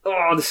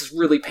 oh, this is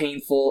really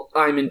painful,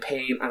 I'm in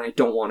pain, and I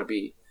don't want to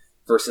be.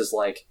 Versus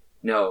like,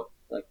 no,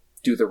 like,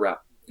 do the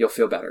rep. You'll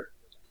feel better.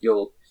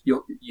 You'll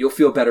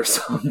feel better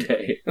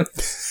someday.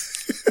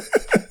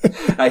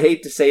 I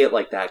hate to say it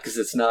like that, because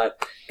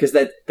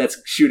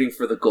that's shooting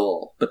for the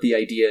goal. But the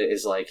idea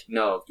is like,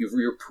 no,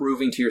 you're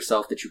proving to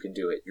yourself that you can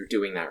do it. You're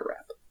doing that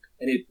rep.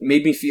 And it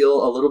made me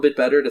feel a little bit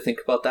better to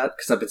think about that,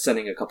 because I've been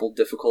sending a couple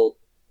difficult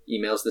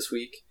emails this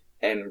week,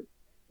 and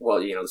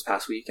this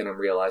past week, and I'm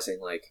realizing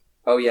like,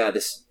 oh yeah,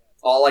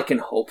 all I can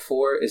hope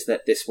for is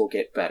that this will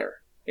get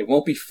better. It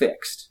won't be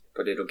fixed,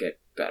 but it'll get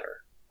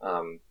better.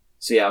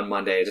 So yeah, on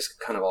Monday, it just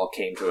kind of all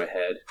came to a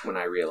head when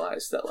I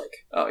realized that,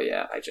 like, oh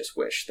yeah, I just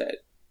wish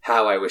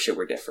how I wish it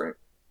were different.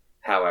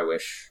 How I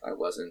wish I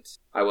wasn't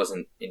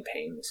in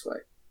pain this way.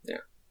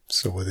 Yeah.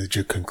 So what did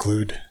you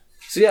conclude?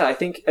 So yeah, I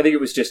think it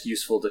was just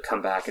useful to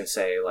come back and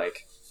say,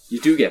 like, you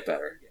do get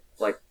better.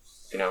 Like,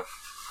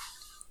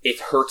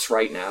 it hurts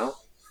right now,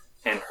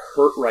 and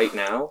hurt right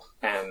now,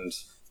 and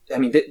I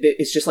mean,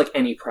 it's just like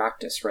any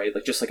practice, right?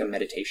 Like, just like a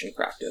meditation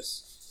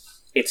practice.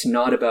 It's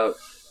not about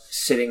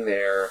sitting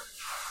there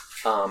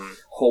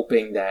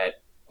hoping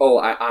that,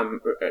 I'm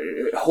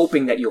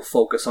hoping that you'll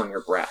focus on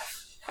your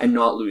breath and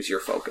not lose your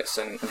focus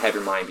and have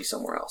your mind be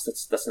somewhere else.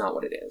 That's not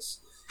what it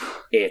is.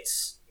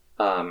 It's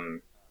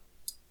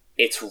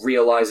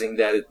realizing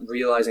that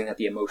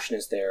the emotion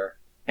is there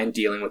and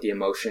dealing with the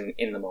emotion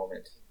in the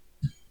moment,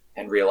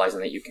 and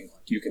realizing that you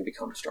can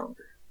become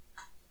stronger.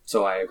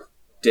 So I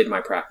did my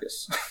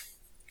practice.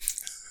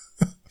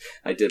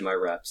 I did my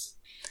reps.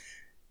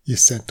 You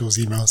sent those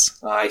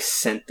emails? I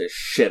sent the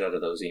shit out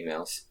of those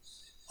emails.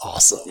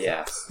 Awesome.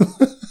 Yeah.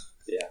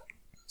 Yeah.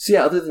 So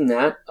yeah, other than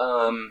that,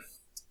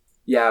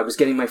 I was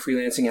getting my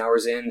freelancing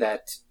hours in. How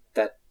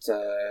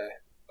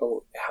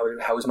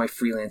was my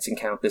freelancing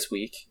count this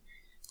week?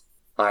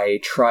 I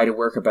try to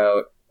work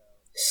about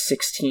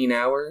 16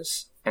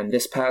 hours, and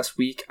this past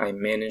week I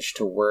managed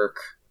to work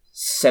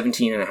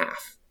 17 and a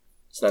half.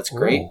 So that's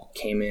great. Oh.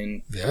 Came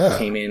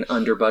in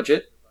under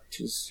budget, which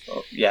is,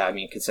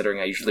 considering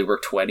I usually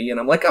work 20, and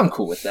I'm like, I'm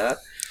cool with that.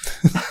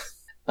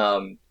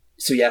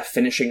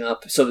 Finishing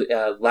up. So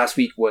last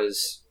week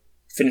was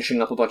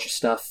finishing up a bunch of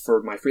stuff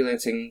for my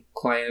freelancing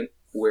client.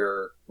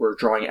 We're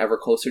drawing ever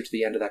closer to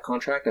the end of that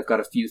contract. I've got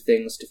a few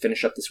things to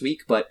finish up this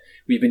week, but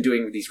we've been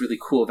doing these really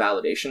cool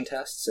validation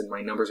tests, and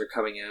my numbers are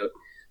coming out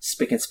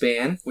spick and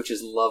span, which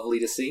is lovely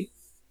to see.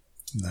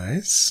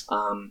 Nice.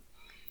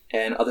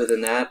 And other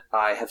than that,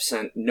 I have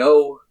sent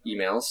no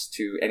emails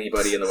to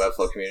anybody in the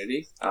Webflow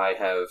community. I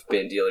have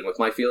been dealing with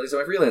my feelings of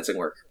my freelancing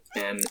work.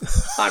 And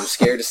I'm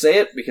scared to say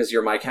it because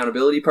you're my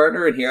accountability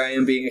partner, and here I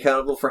am being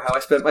accountable for how I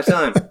spent my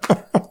time.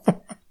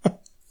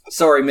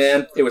 Sorry,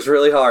 man. It was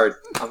really hard.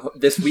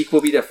 This week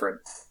will be different.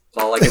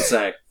 That's all I can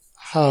say.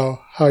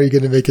 How are you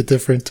going to make it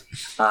different?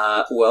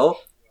 Well,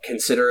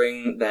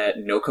 considering that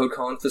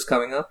NoCodeConf is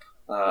coming up,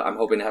 I'm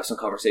hoping to have some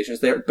conversations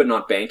there, but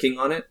not banking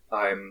on it.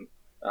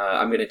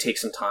 I'm going to take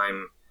some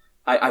time.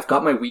 I've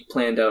got my week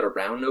planned out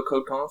around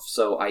NoCodeConf,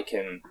 so I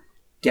can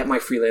get my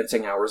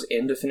freelancing hours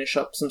in to finish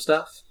up some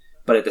stuff,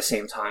 but at the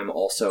same time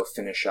also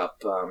finish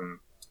up,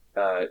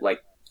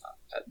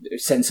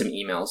 send some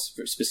emails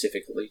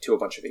specifically to a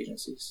bunch of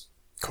agencies.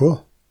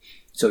 Cool.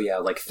 So yeah,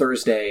 like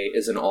Thursday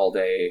is an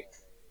all-day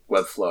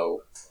Webflow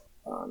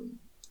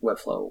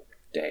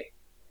day.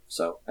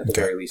 So at the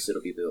very least,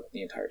 it'll be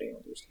the entire day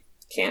on Thursday.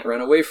 Can't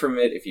run away from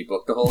it if you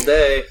book the whole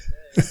day.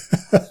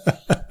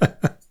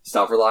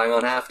 Stop relying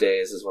on half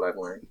days is what I've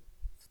learned.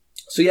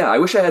 So yeah, I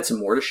wish I had some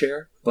more to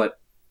share, but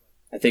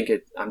I think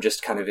I'm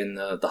just kind of in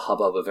the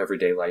hubbub of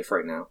everyday life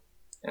right now.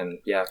 And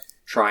yeah,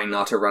 trying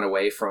not to run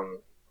away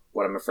from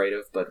what I'm afraid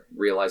of, but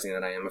realizing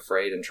that I am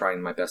afraid and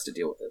trying my best to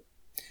deal with it.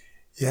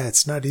 Yeah,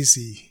 it's not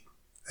easy.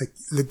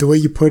 Like the way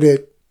you put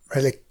it,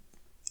 right? Like,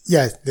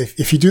 yeah,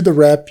 if you do the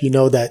rep, you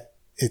know that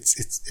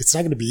it's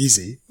not going to be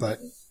easy, but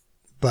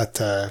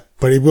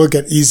it will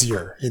get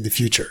easier in the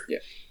future. Yeah.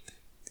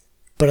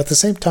 But at the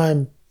same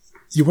time,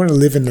 you want to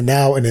live in the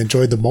now and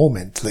enjoy the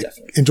moment, like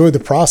Definitely. Enjoy the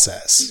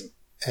process.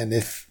 Mm-hmm. And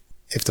if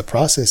the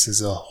process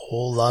is a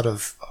whole lot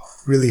of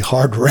really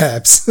hard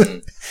reps,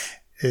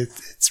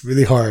 it's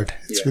really hard.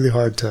 It's really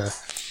hard to.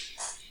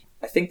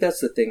 I think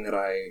that's the thing that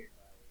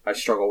I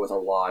struggle with a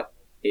lot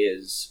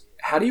is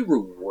how do you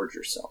reward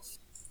yourself?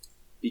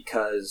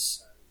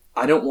 Because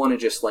I don't want to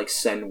just like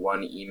send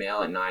one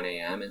email at 9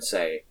 a.m. and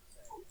say,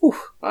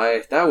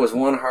 that was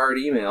one hard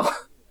email,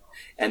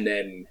 and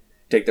then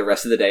take the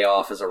rest of the day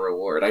off as a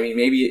reward. I mean,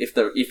 maybe if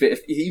the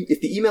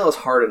email is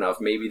hard enough,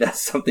 maybe that's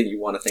something you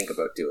want to think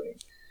about doing.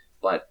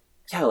 But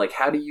yeah, like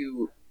how do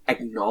you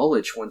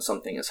acknowledge when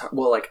something is hard?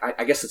 Well, like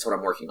I guess that's what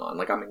I'm working on.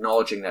 Like I'm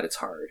acknowledging that it's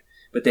hard,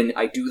 but then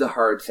I do the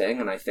hard thing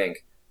and I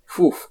think,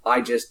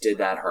 I just did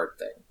that hard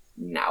thing.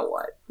 Now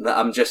what?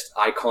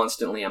 I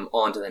constantly am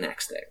on to the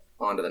next thing.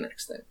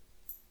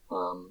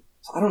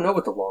 So I don't know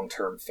what the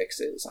long-term fix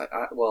is.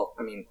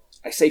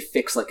 I say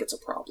fix like it's a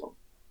problem.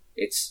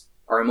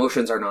 Our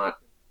emotions are not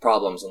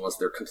problems unless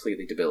they're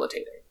completely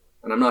debilitating.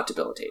 And I'm not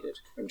debilitated.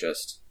 I'm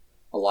just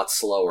a lot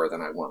slower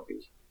than I want to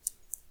be.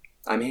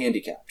 I'm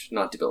handicapped,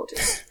 not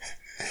debilitated.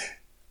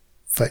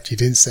 But you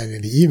didn't send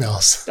any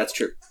emails. That's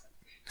true.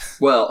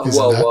 Well,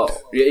 whoa.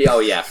 Oh,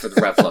 yeah, for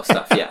the Webflow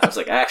stuff. Yeah, I was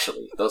like,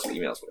 actually, those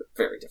emails were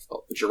very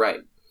difficult. But you're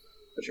right.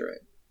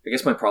 I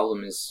guess my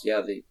problem is,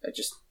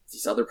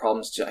 these other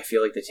problems, I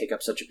feel like they take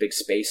up such a big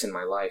space in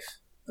my life.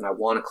 And I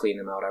want to clean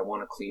them out. I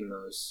want to clean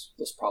those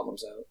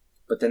problems out.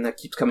 But then that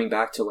keeps coming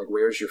back to, like,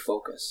 where's your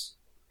focus?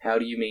 How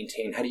do you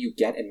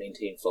get and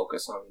maintain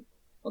focus on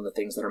the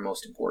things that are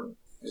most important?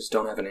 I just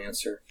don't have an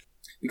answer.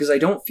 Because I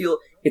don't feel,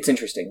 it's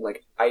interesting,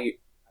 like, I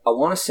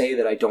want to say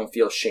that I don't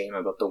feel shame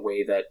about the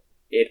way that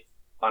it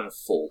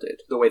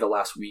unfolded, the way the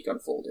last week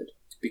unfolded.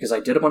 Because I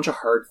did a bunch of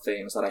hard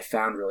things that I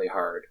found really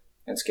hard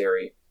and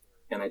scary,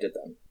 and I did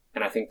them.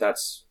 And I think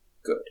that's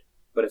good.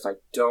 But if I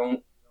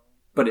don't,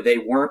 but they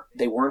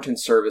weren't in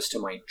service to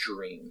my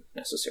dream,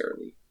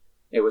 necessarily.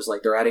 It was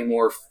like they're adding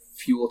more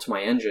fuel to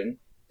my engine.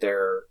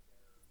 They're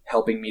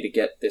helping me to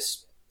get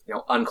this,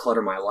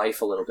 unclutter my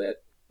life a little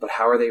bit. But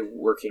how are they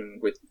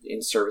working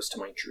in service to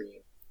my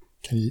dream?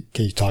 Can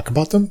you talk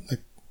about them?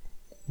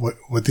 Like,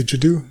 what did you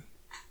do?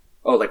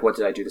 Oh, like what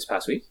did I do this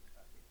past week?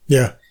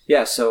 Yeah.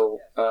 Yeah. So,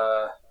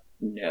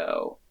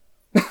 no.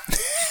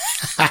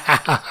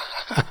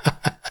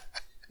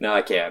 No,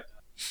 I can't.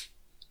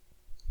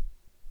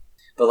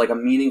 But like a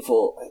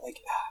meaningful,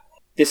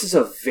 this is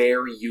a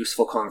very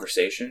useful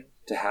conversation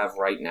to have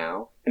right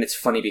now. And it's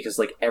funny because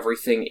like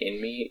everything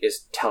in me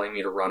is telling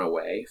me to run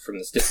away from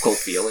this difficult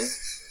feeling.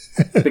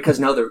 Because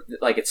now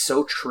it's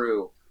so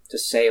true to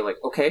say like,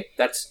 okay,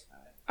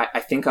 I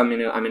think I'm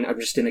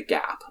just in a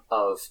gap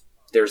of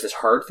there's this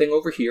hard thing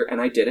over here and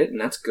I did it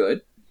and that's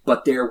good,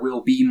 but there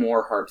will be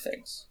more hard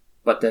things.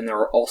 But then there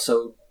are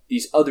also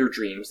these other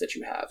dreams that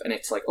you have. And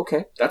it's like,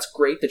 okay, that's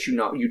great that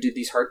you did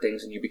these hard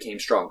things and you became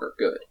stronger.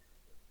 Good.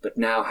 But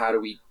now how do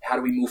we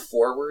move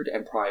forward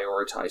and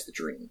prioritize the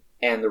dream?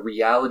 And the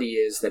reality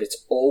is that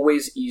it's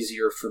always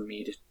easier for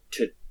me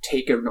to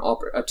take an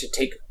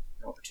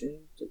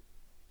opportunity,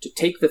 to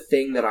take the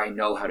thing that I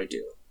know how to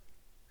do.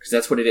 Because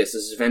that's what it is.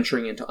 This is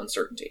venturing into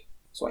uncertainty.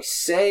 So I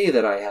say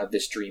that I have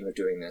this dream of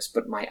doing this,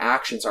 but my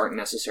actions aren't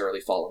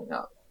necessarily following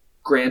up.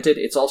 Granted,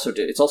 it's also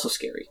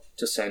scary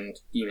to send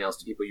emails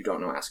to people you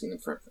don't know asking them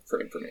for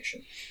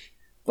information.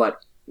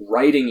 But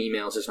writing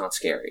emails is not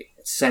scary.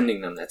 It's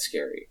sending them that's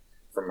scary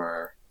from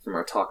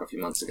our talk a few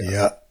months ago.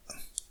 Yeah.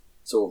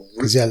 So,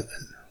 because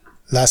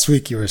last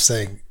week you were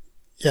saying,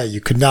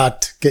 you could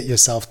not get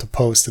yourself to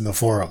post in the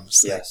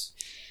forums. Yes.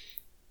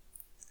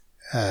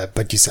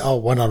 But you said,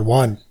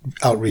 one-on-one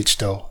outreach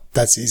though,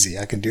 that's easy.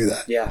 I can do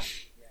that. Yeah.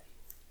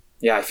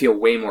 Yeah, I feel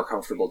way more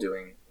comfortable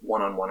doing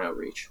one-on-one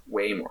outreach.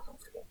 Way more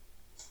comfortable.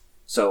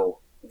 So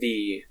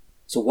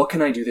what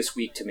can I do this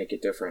week to make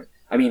it different?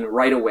 I mean,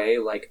 right away,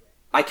 like,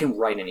 I can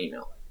write an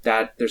email.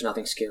 There's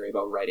nothing scary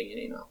about writing an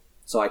email.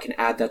 So I can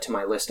add that to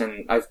my list,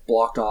 and I've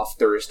blocked off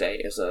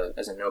Thursday as a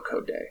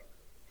no-code day.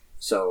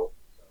 So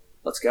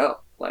let's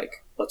go.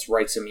 Like, let's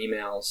write some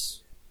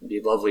emails. It'd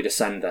be lovely to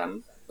send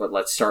them, but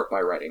let's start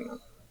by writing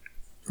them.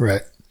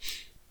 Right.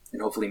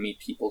 And hopefully meet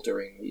people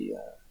during the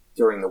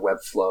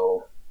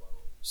Webflow,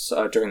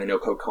 during the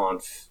No-Code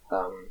Conf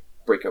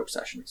breakout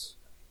sessions.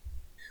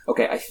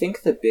 Okay, I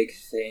think the big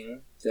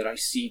thing that I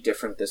see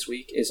different this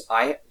week is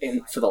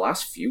for the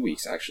last few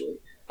weeks, actually,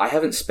 I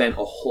haven't spent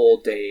a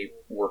whole day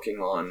working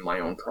on my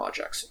own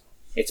projects.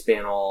 It's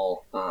been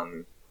all,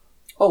 I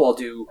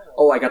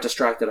got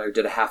distracted, I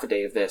did a half a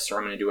day of this, or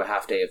I'm going to do a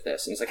half day of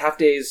this. And it's like, half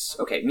days,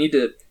 okay, I need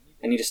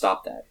to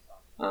stop that.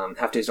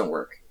 Half days don't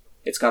work.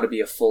 It's got to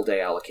be a full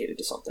day allocated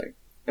to something.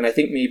 And I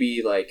think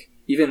maybe, like,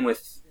 even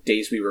with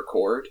days we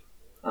record,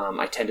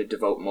 I tend to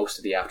devote most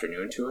of the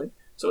afternoon to it.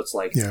 So it's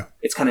like,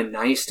 It's kind of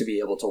nice to be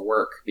able to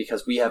work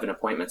because we have an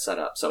appointment set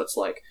up. So it's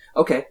like,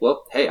 okay,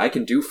 well, hey, I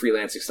can do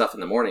freelancing stuff in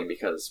the morning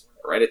because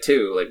right at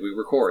 2, like, we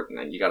record and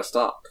then you got to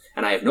stop.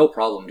 And I have no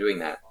problem doing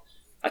that.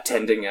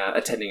 Attending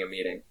a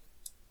meeting,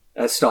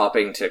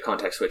 stopping to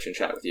context switch and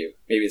chat with you.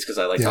 Maybe it's because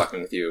I like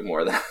talking with you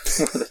more than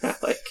I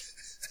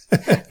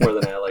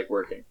like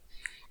working.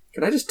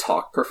 Can I just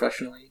talk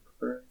professionally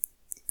for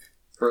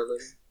a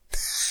living?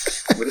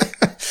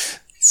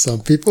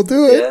 Some people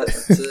do it. Yeah,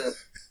 that's it.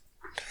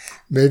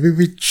 Maybe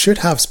we should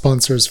have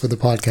sponsors for the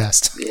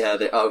podcast. Yeah.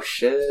 Oh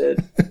shit!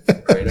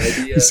 Great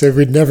idea. We said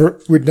we'd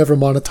never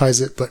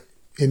monetize it, but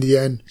in the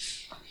end,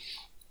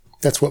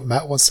 that's what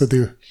Matt wants to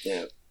do.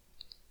 Yeah.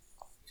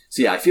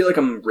 So yeah, I feel like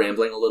I'm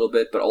rambling a little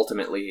bit, but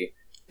ultimately,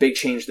 big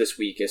change this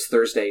week is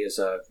Thursday is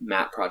a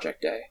Matt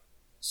project day.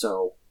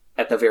 So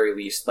at the very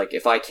least, like,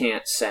 if I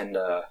can't send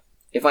or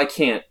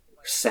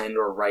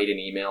write an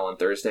email on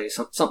Thursday,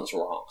 something's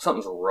wrong.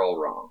 Something's real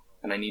wrong,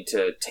 and I need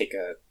to take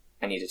a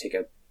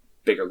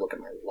bigger look at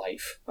my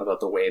life about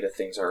the way that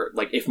things are,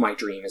 like, if my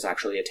dream is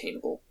actually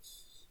attainable,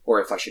 or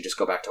if I should just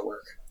go back to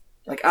work.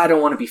 Like, I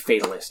don't want to be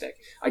fatalistic.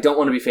 I don't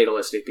want to be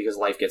fatalistic because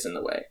life gets in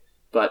the way.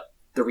 But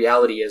the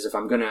reality is, if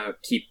I'm going to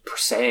keep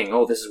saying,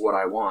 this is what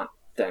I want,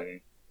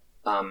 then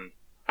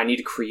I need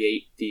to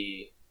create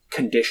the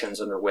conditions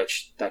under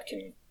which that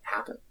can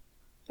happen.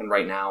 And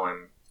right now,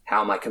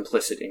 how am I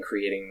complicit in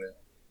creating the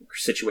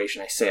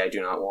situation I say I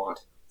do not want?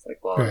 It's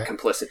like, well, I'm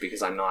complicit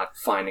because I'm not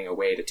finding a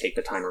way to take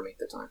the time or make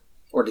the time.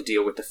 Or to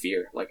deal with the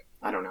fear. Like,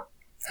 I don't know.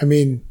 I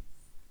mean,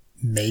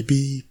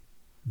 maybe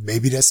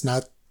that's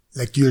not,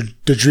 like,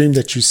 the dream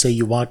that you say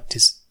you want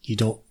is you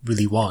don't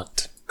really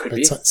want. Could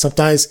be.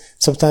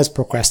 Sometimes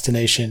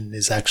procrastination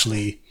is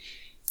actually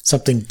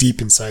something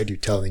deep inside you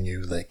telling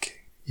you,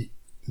 like,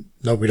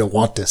 no, we don't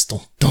want this.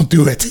 Don't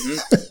do it.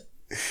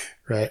 Mm-hmm.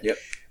 Right? Yep.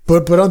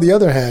 But on the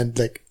other hand,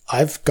 like,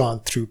 I've gone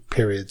through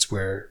periods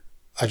where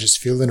I just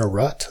feel in a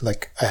rut.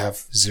 Like, I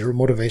have zero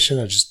motivation.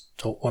 I just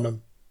don't want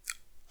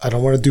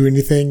to do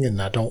anything,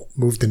 and I don't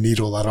move the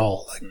needle at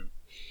all. Like,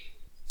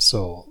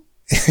 so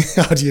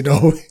how do you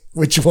know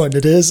which one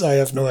it is? I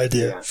have no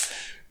idea.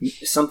 Yeah.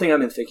 Something I've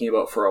been thinking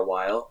about for a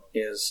while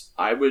is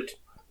I would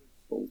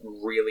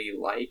really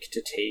like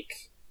to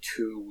take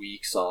 2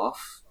 weeks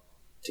off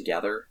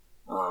together,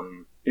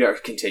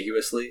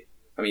 contiguously.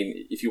 I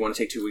mean, if you want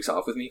to take 2 weeks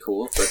off with me,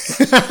 cool.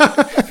 But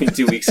I mean,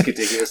 2 weeks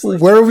contiguously.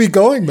 Where are we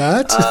going,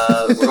 Matt?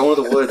 We're going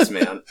to the woods,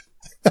 man.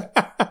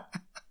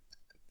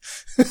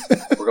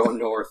 We're going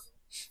north.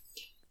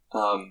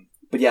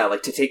 But yeah,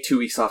 like, to take 2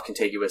 weeks off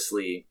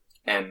contiguously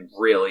and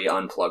really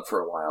unplug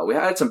for a while.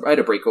 I had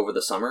a break over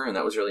the summer, and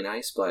that was really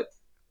nice, but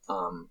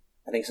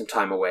I think some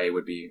time away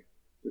would be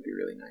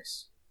really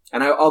nice.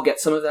 And I'll get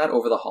some of that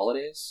over the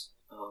holidays.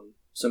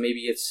 So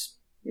maybe it's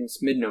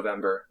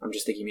mid-November. I'm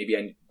just thinking maybe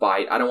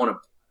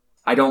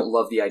I don't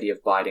love the idea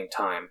of biding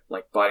time.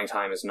 Like, biding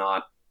time is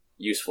not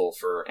useful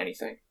for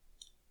anything.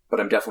 But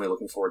I'm definitely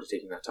looking forward to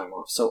taking that time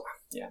off. So,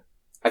 yeah.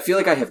 I feel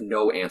like I have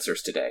no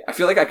answers today. I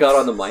feel like I got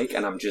on the mic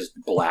and I'm just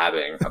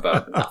blabbing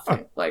about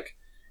nothing. Like,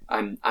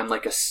 I'm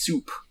like a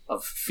soup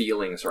of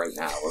feelings right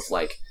now of,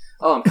 like,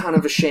 I'm kind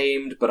of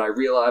ashamed, but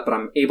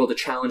I'm able to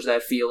challenge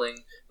that feeling,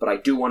 but I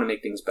do want to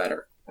make things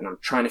better. And I'm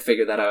trying to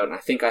figure that out, and I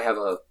think I have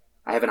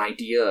an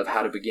idea of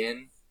how to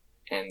begin,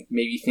 and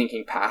maybe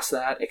thinking past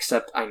that,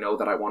 except I know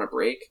that I want to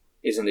break,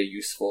 isn't a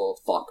useful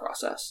thought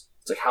process.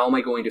 It's like, how am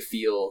I going to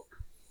feel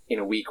in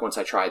a week once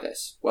I try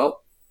this?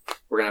 Well,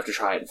 we're going to have to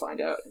try it and find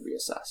out and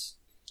reassess.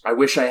 I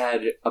wish I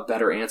had a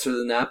better answer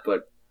than that,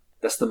 but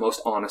that's the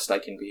most honest I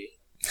can be.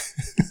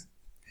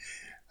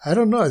 I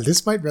don't know.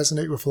 This might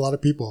resonate with a lot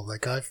of people.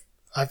 Like I've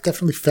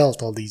definitely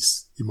felt all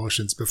these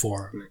emotions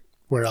before,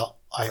 where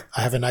I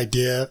have an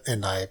idea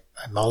and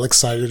I'm all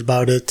excited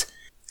about it,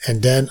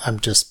 and then I'm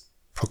just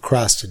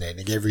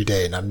procrastinating every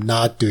day and I'm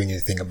not doing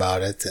anything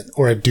about it,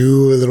 or I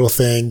do a little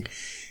thing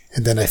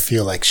and then I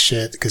feel like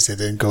shit because it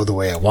didn't go the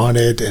way I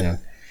wanted, and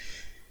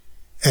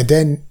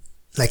then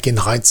like in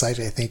hindsight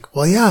I think,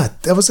 well, yeah,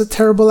 that was a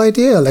terrible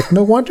idea. Like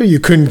no wonder you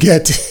couldn't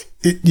get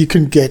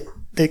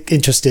like,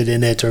 interested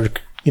in it, or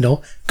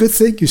good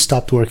thing you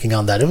stopped working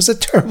on that. It was a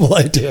terrible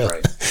idea.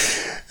 Right.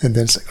 And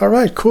then it's like, all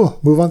right, cool,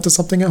 move on to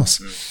something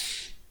else.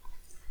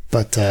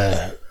 But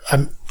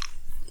I'm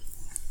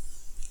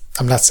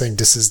not saying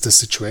this is the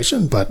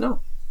situation, but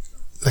no.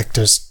 Like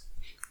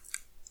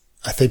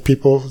I think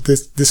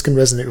this can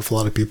resonate with a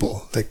lot of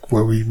people, like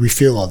where we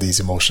feel all these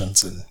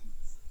emotions and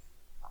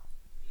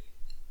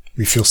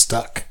we feel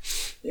stuck.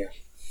 Yeah.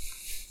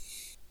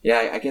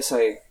 Yeah, I guess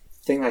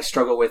thing I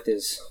struggle with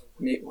is,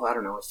 well, I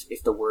don't know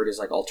if the word is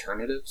like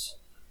alternatives.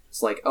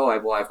 It's like, oh,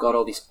 I've got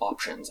all these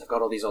options. I've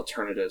got all these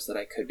alternatives that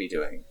I could be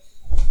doing.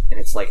 And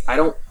it's like,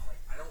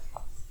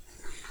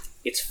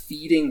 it's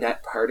feeding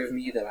that part of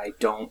me that I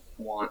don't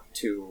want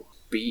to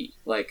be.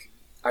 Like,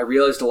 I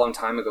realized a long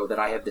time ago that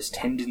I have this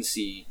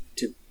tendency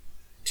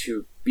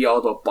to be all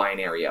about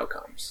binary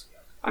outcomes.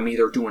 I'm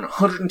either doing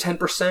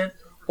 110%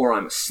 or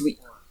I'm asleep.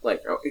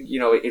 Like,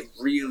 it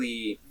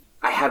really,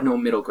 I have no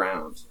middle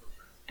ground.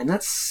 And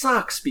that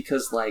sucks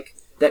because, like,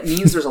 that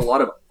means there's a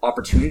lot of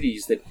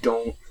opportunities that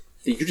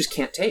you just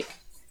can't take.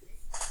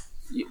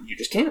 You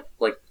just can't.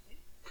 Like,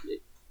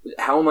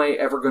 how am I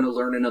ever going to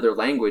learn another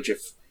language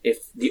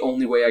if the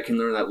only way I can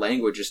learn that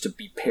language is to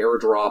be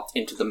pair-dropped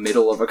into the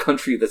middle of a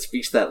country that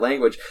speaks that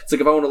language? It's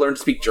like, if I want to learn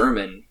to speak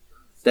German,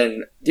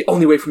 then the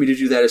only way for me to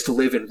do that is to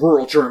live in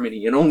rural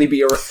Germany and only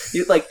be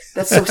like,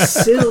 that's so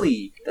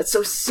silly. That's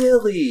so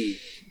silly.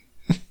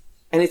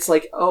 And it's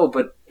like, oh,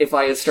 but if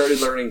I had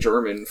started learning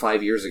German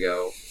 5 years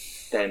ago,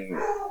 then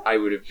I'd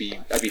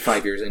be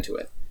 5 years into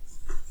it.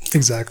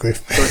 Exactly.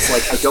 So it's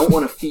like, I don't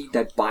want to feed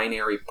that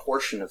binary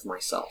portion of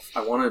myself.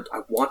 I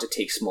want to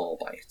take small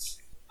bites.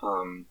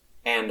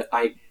 And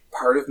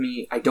part of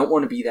me, I don't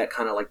want to be that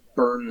kind of like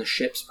burn the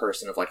ships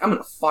person of like, I'm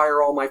going to fire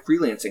all my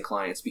freelancing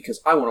clients because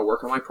I want to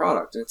work on my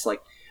product. And it's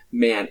like,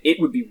 man, it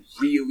would be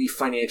really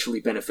financially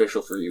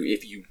beneficial for you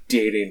if you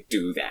didn't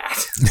do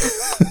that.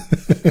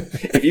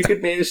 If you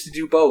could manage to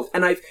do both.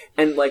 And I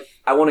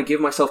want to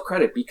give myself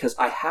credit because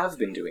I have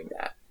been doing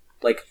that.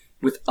 Like,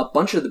 with a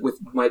bunch of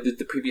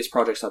the previous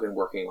projects I've been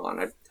working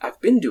on,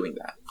 I've been doing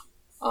that.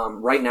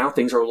 Right now,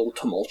 things are a little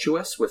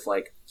tumultuous with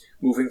like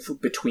moving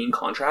between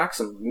contracts.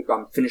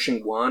 I'm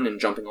finishing one and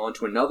jumping on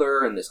to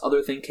another, and this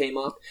other thing came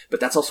up. But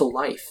that's also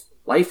life.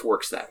 Life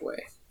works that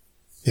way.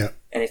 Yeah.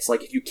 And it's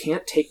like, if you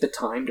can't take the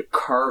time to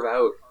carve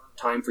out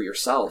time for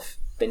yourself,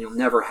 then you'll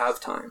never have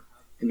time.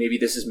 And maybe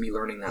this is me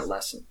learning that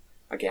lesson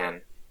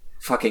again.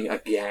 Fucking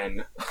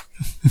again.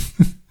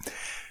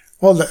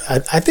 Well,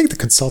 I think the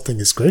consulting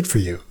is great for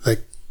you.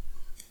 Like,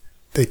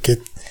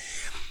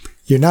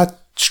 you're not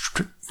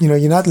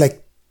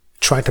like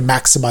trying to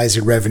maximize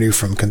your revenue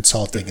from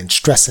consulting and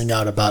stressing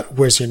out about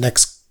where's your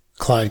next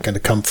client going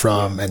to come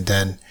from, and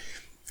then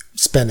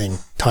spending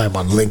time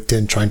on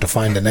LinkedIn trying to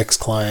find the next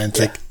client.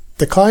 Yeah. Like,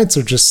 the clients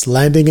are just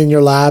landing in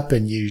your lap,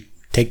 and you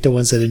take the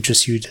ones that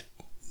interest you,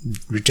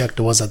 reject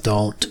the ones that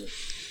don't,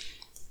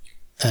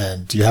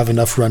 and you have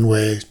enough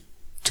runway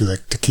to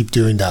keep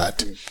doing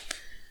that.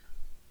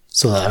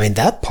 So, I mean,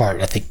 that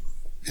part I think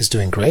is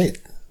doing great.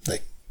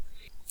 Like,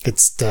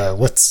 it's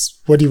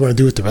what do you want to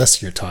do with the rest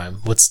of your time?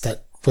 What's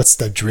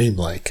that dream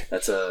like?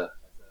 That's a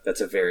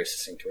very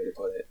succinct way to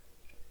put it.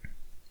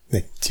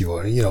 Like, do you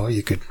want,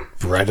 you could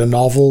write a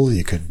novel,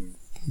 you could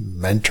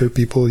mentor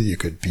people, you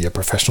could be a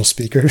professional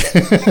speaker.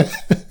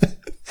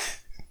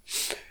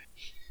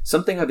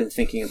 Something I've been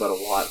thinking about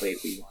a lot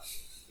lately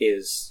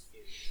is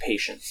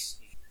patience.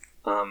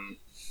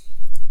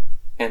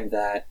 And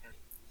that,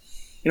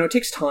 it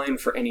takes time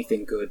for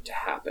anything good to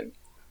happen.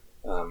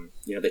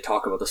 They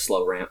talk about the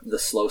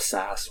slow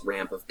SaaS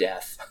ramp of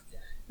death,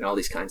 and all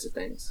these kinds of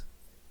things.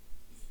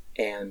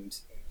 And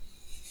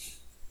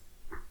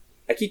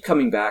I keep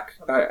coming back.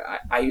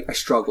 I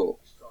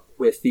struggle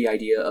with the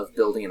idea of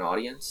building an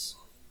audience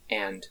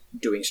and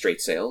doing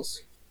straight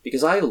sales,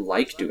 because I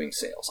like doing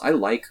sales. I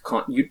like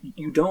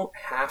you don't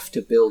have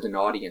to build an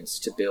audience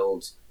to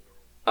build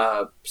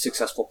a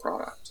successful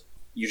product.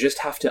 You just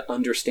have to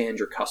understand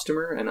your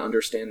customer and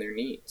understand their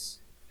needs,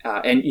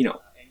 and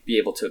be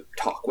able to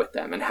talk with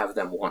them and have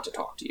them want to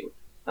talk to you.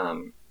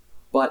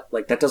 But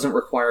like, that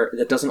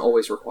doesn't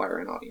always require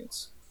an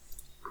audience.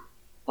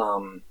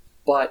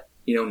 But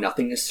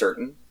nothing is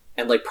certain,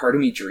 and like, part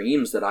of me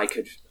dreams that I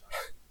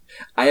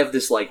have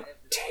this like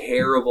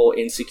terrible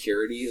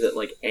insecurity that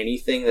like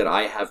anything that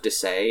I have to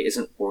say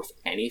isn't worth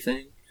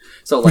anything.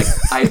 So like,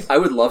 I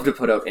would love to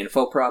put out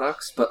info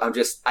products, but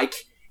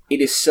it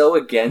is so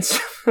against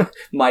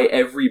my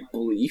every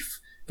belief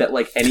that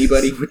like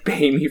anybody would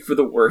pay me for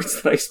the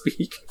words that I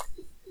speak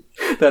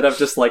that I'm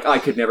just like, I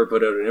could never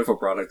put out an info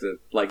product that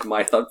like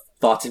my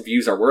thoughts and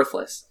views are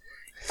worthless.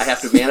 I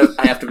have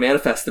to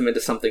manifest them into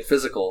something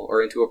physical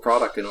or into a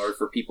product in order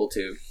for people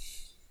to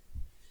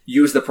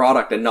use the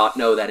product and not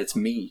know that it's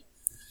me.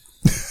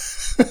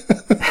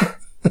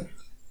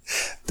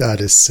 That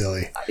is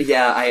silly.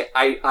 Yeah,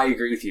 I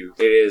agree with you.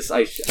 It is.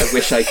 I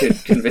wish I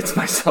could convince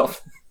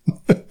myself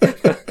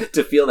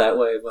to feel that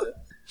way,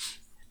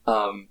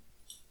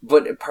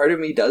 but part of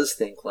me does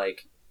think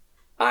like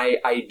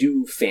I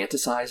do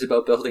fantasize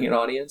about building an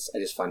audience. I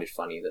just find it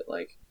funny that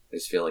like I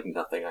just feel like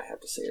nothing I have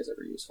to say is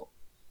ever useful.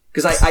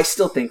 Because I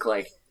still think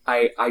like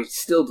I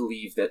still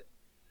believe that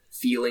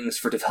feelings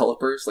for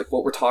developers, like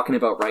what we're talking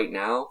about right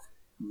now,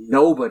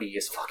 nobody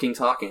is fucking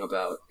talking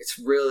about. It's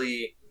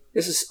really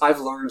I've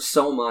learned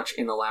so much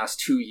in the last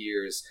 2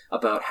 years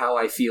about how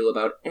I feel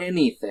about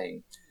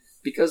anything.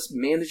 Because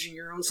managing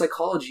your own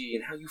psychology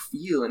and how you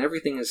feel and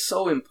everything is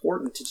so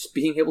important to just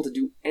being able to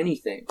do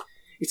anything.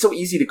 It's so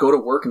easy to go to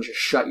work and just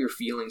shut your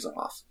feelings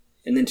off.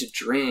 And then to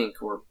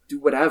drink or do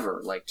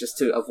whatever, like just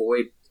to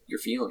avoid your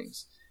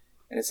feelings.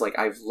 And it's like,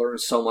 I've learned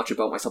so much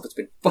about myself. It's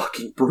been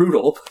fucking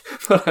brutal.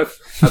 But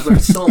I've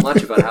learned so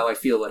much about how I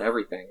feel about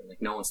everything. And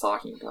like no one's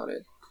talking about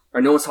it.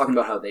 Or no one's talking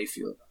about how they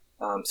feel.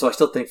 So I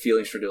still think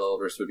feelings for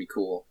developers would be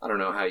cool. I don't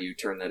know how you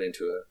turn that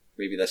into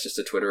maybe that's just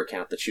a Twitter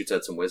account that shoots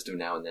out some wisdom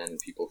now and then and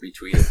people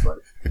retweet it, but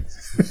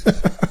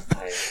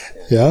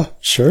yeah,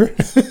 sure.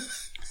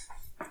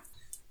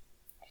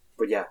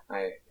 But yeah,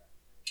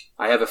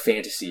 I have a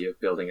fantasy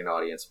of building an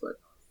audience, but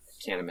I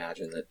can't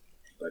imagine that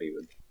anybody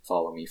would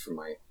follow me for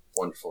my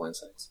wonderful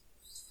insights.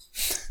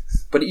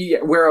 But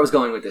where I was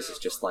going with this is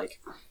just like,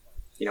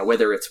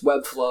 whether it's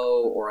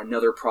Webflow or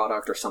another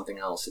product or something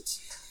else, it's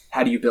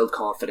how do you build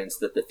confidence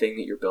that the thing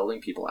that you're building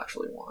people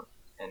actually want?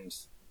 And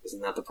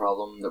isn't that the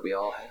problem that we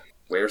all have?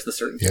 Where's the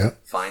certainty? Yeah.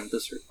 Find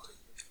the certainty.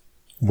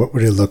 What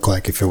would it look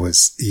like if it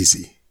was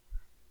easy?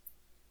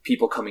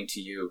 People coming to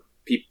you.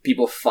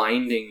 People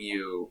finding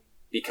you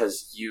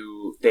because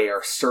they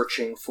are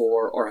searching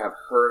for or have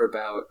heard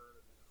about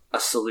a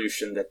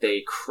solution that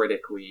they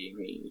critically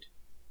need.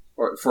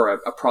 Or for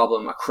a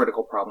problem, a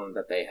critical problem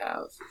that they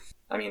have.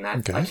 I mean,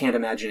 okay. I can't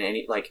imagine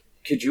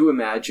could you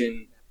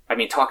imagine...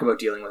 talk about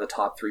dealing with a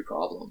top 3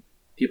 problem.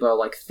 People are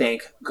like,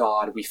 thank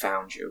God we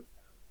found you.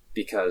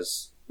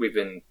 Because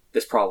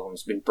this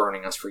problem's been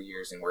burning us for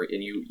years and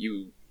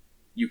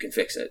you can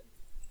fix it.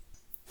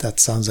 That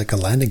sounds like a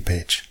landing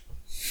page.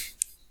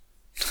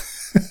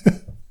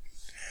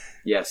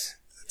 Yes.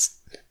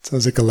 It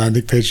sounds like a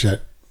landing page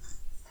that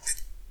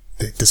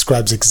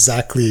describes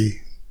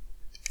exactly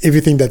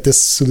everything that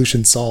this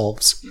solution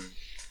solves.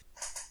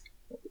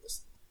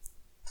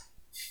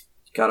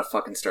 Gotta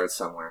fucking start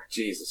somewhere.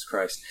 Jesus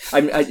Christ.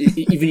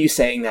 Even you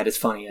saying that is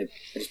funny. I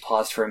just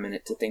paused for a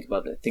minute to think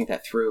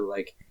that through.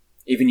 Like,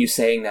 even you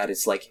saying that,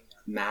 it's like,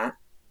 Matt,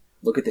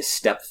 look at this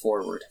step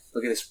forward.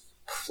 Look at this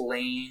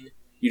plain.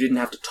 You didn't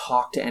have to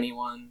talk to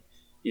anyone.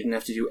 You didn't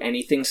have to do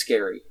anything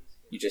scary.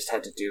 You just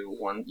had to do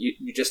one.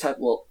 You just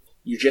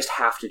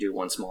have to do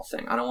one small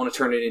thing. I don't want to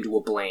turn it into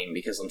a blame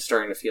because I'm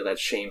starting to feel that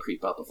shame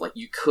creep up of like,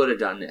 you could have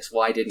done this.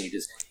 Why didn't you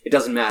just? It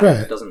doesn't matter.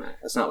 Right. It doesn't matter.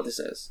 That's not what this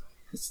is.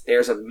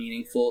 There's a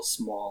meaningful,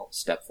 small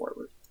step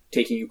forward,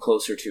 taking you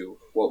closer to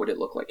what would it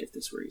look like if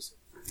this were easy.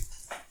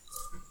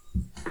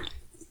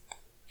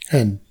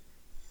 And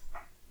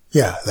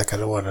yeah, like I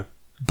don't want to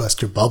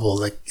bust your bubble.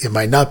 Like it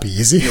might not be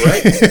easy. You're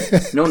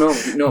right.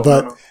 No.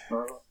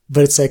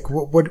 But it's like,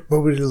 what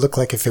would it look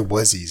like if it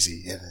was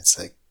easy? And it's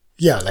like,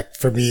 yeah, like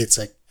for me, it's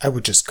like I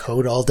would just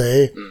code all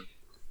day,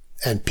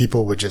 and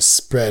people would just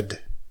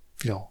spread,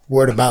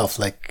 word of mouth,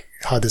 like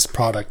how this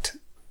product,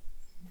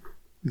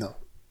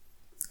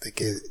 like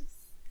it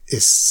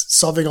is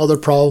solving all their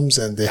problems,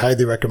 and they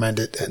highly recommend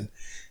it, and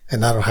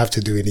I don't have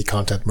to do any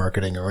content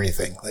marketing or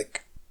anything.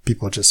 Like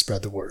people just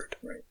spread the word.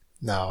 Right.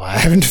 Now I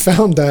haven't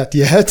found that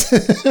yet,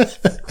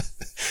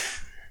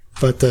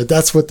 but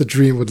that's what the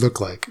dream would look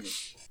like.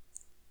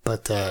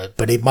 But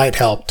it might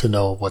help to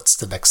know what's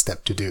the next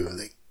step to do.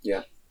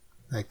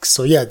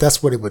 So yeah,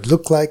 that's what it would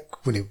look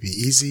like when it would be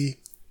easy.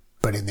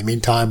 But in the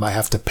meantime, I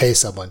have to pay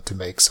someone to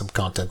make some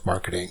content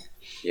marketing.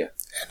 Yeah.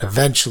 And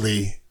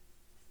eventually,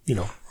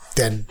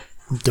 then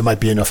there might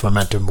be enough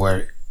momentum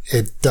where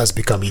it does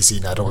become easy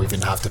and I don't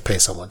even have to pay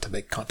someone to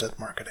make content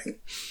marketing.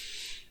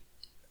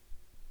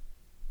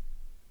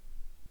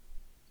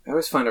 I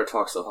always find our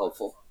talks so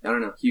helpful. I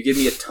don't know. You give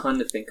me a ton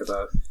to think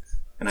about.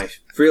 And I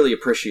really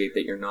appreciate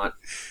that you're not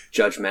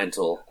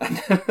judgmental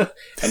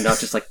and not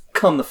just like,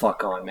 come the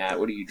fuck on, Matt.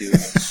 What are you doing?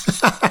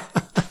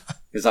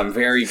 Because I'm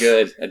very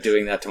good at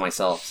doing that to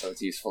myself, so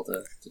it's useful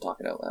to talk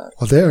it out loud.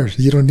 Well,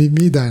 you don't need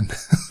me then.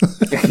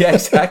 Yeah,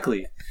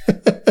 exactly.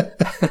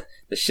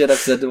 The shit I've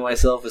said to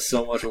myself is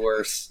so much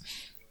worse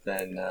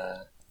than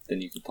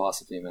you could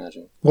possibly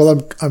imagine.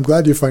 Well, I'm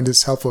glad you find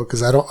this helpful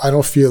because I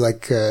don't feel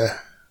like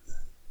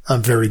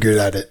I'm very good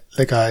at it.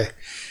 Like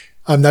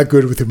I'm not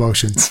good with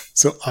emotions.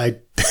 So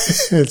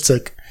it's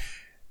like,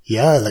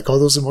 yeah, like all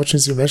those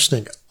emotions you're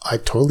mentioning, I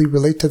totally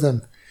relate to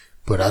them,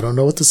 but I don't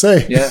know what to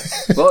say. Yeah.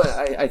 Well,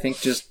 I think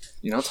just,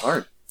 it's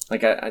hard.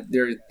 Like I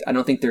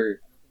don't think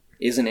there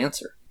is an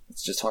answer.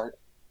 It's just hard.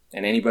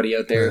 And anybody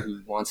out there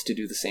who wants to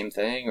do the same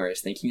thing or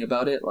is thinking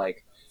about it,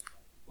 like,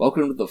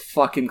 welcome to the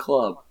fucking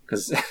club.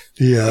 Because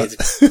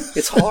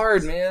it's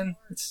hard, man.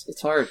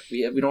 It's hard.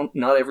 We don't.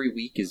 Not every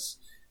week is.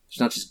 There's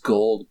not just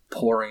gold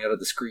pouring out of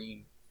the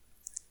screen.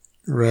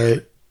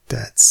 Right.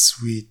 That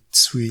sweet,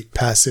 sweet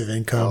passive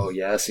income. Oh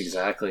yes,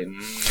 exactly.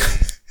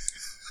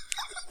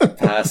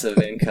 Passive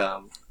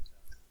income.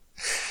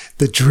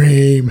 The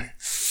dream.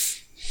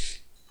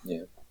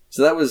 Yeah.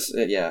 So that was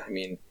I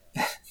mean,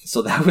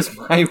 so that was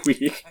my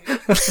week.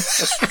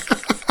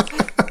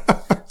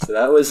 So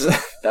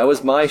that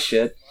was my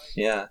shit.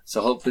 Yeah.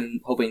 So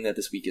hoping that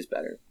this week is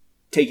better.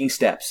 Taking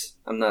steps.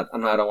 I don't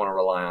want to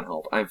rely on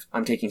hope.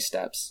 I'm taking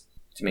steps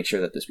to make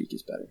sure that this week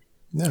is better.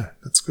 Yeah,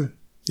 that's good.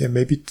 Yeah,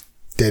 maybe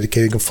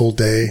dedicating a full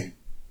day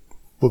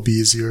will be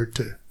easier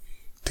to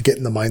get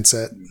in the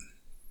mindset.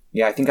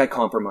 Yeah, I think I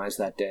compromised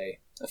that day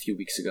a few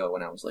weeks ago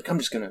when I was like, I'm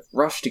just going to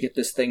rush to get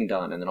this thing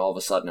done. And then all of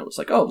a sudden it was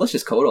like, oh, let's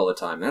just code all the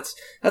time. That's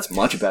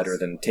much better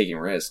than taking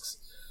risks.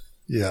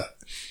 Yeah.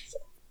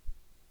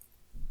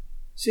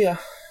 So yeah,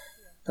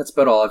 that's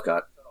about all I've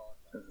got.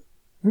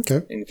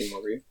 Okay. Anything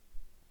over you?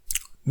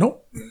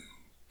 Nope.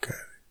 Okay.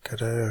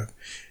 Gotta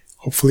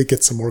hopefully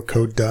get some more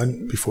code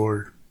done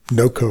before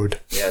no code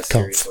comes.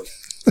 Seriously.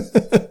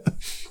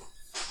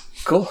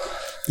 Cool.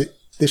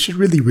 They should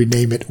really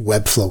rename it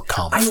Webflow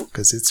Conf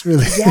because it's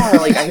really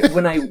like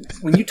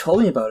when you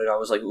told me about it, I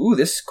was like, "Ooh,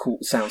 this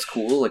sounds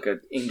cool, like an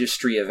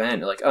industry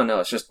event." Like, oh no,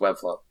 it's just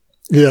Webflow.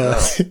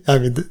 Yeah, I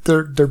mean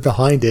they're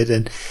behind it,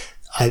 and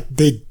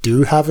they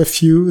do have a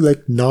few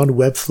like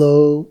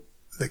non-Webflow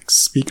like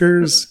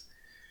speakers.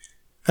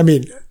 Mm-hmm. I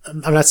mean,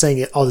 I'm not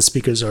saying all the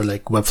speakers are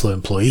like Webflow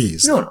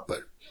employees. No.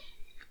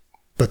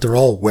 But they're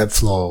all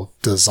Webflow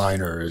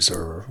designers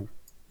or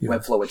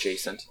Webflow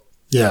adjacent.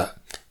 Yeah.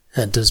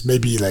 And there's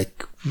maybe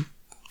like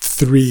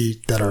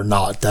 3 that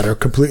are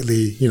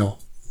completely,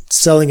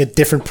 selling a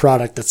different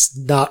product that's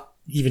not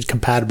even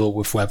compatible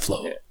with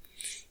Webflow. Yeah.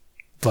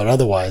 But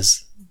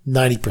otherwise,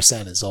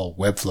 90% is all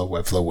Webflow.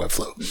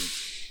 Mm-hmm.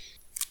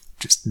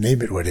 Just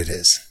name it what it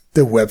is.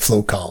 The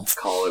Webflow Conf.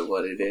 Call it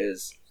what it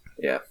is.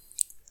 Yeah.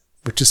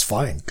 Which is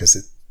fine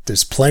because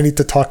there's plenty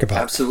to talk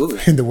about.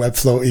 Absolutely. In the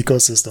Webflow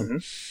ecosystem.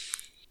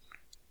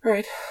 Mm-hmm. All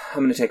right. I'm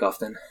going to take off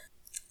then.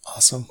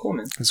 Awesome. Cool,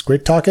 man. It was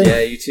great talking. Yeah,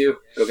 you too.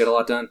 Go get a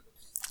lot done.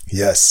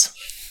 Yes.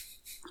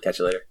 Catch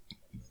you later.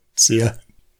 See ya.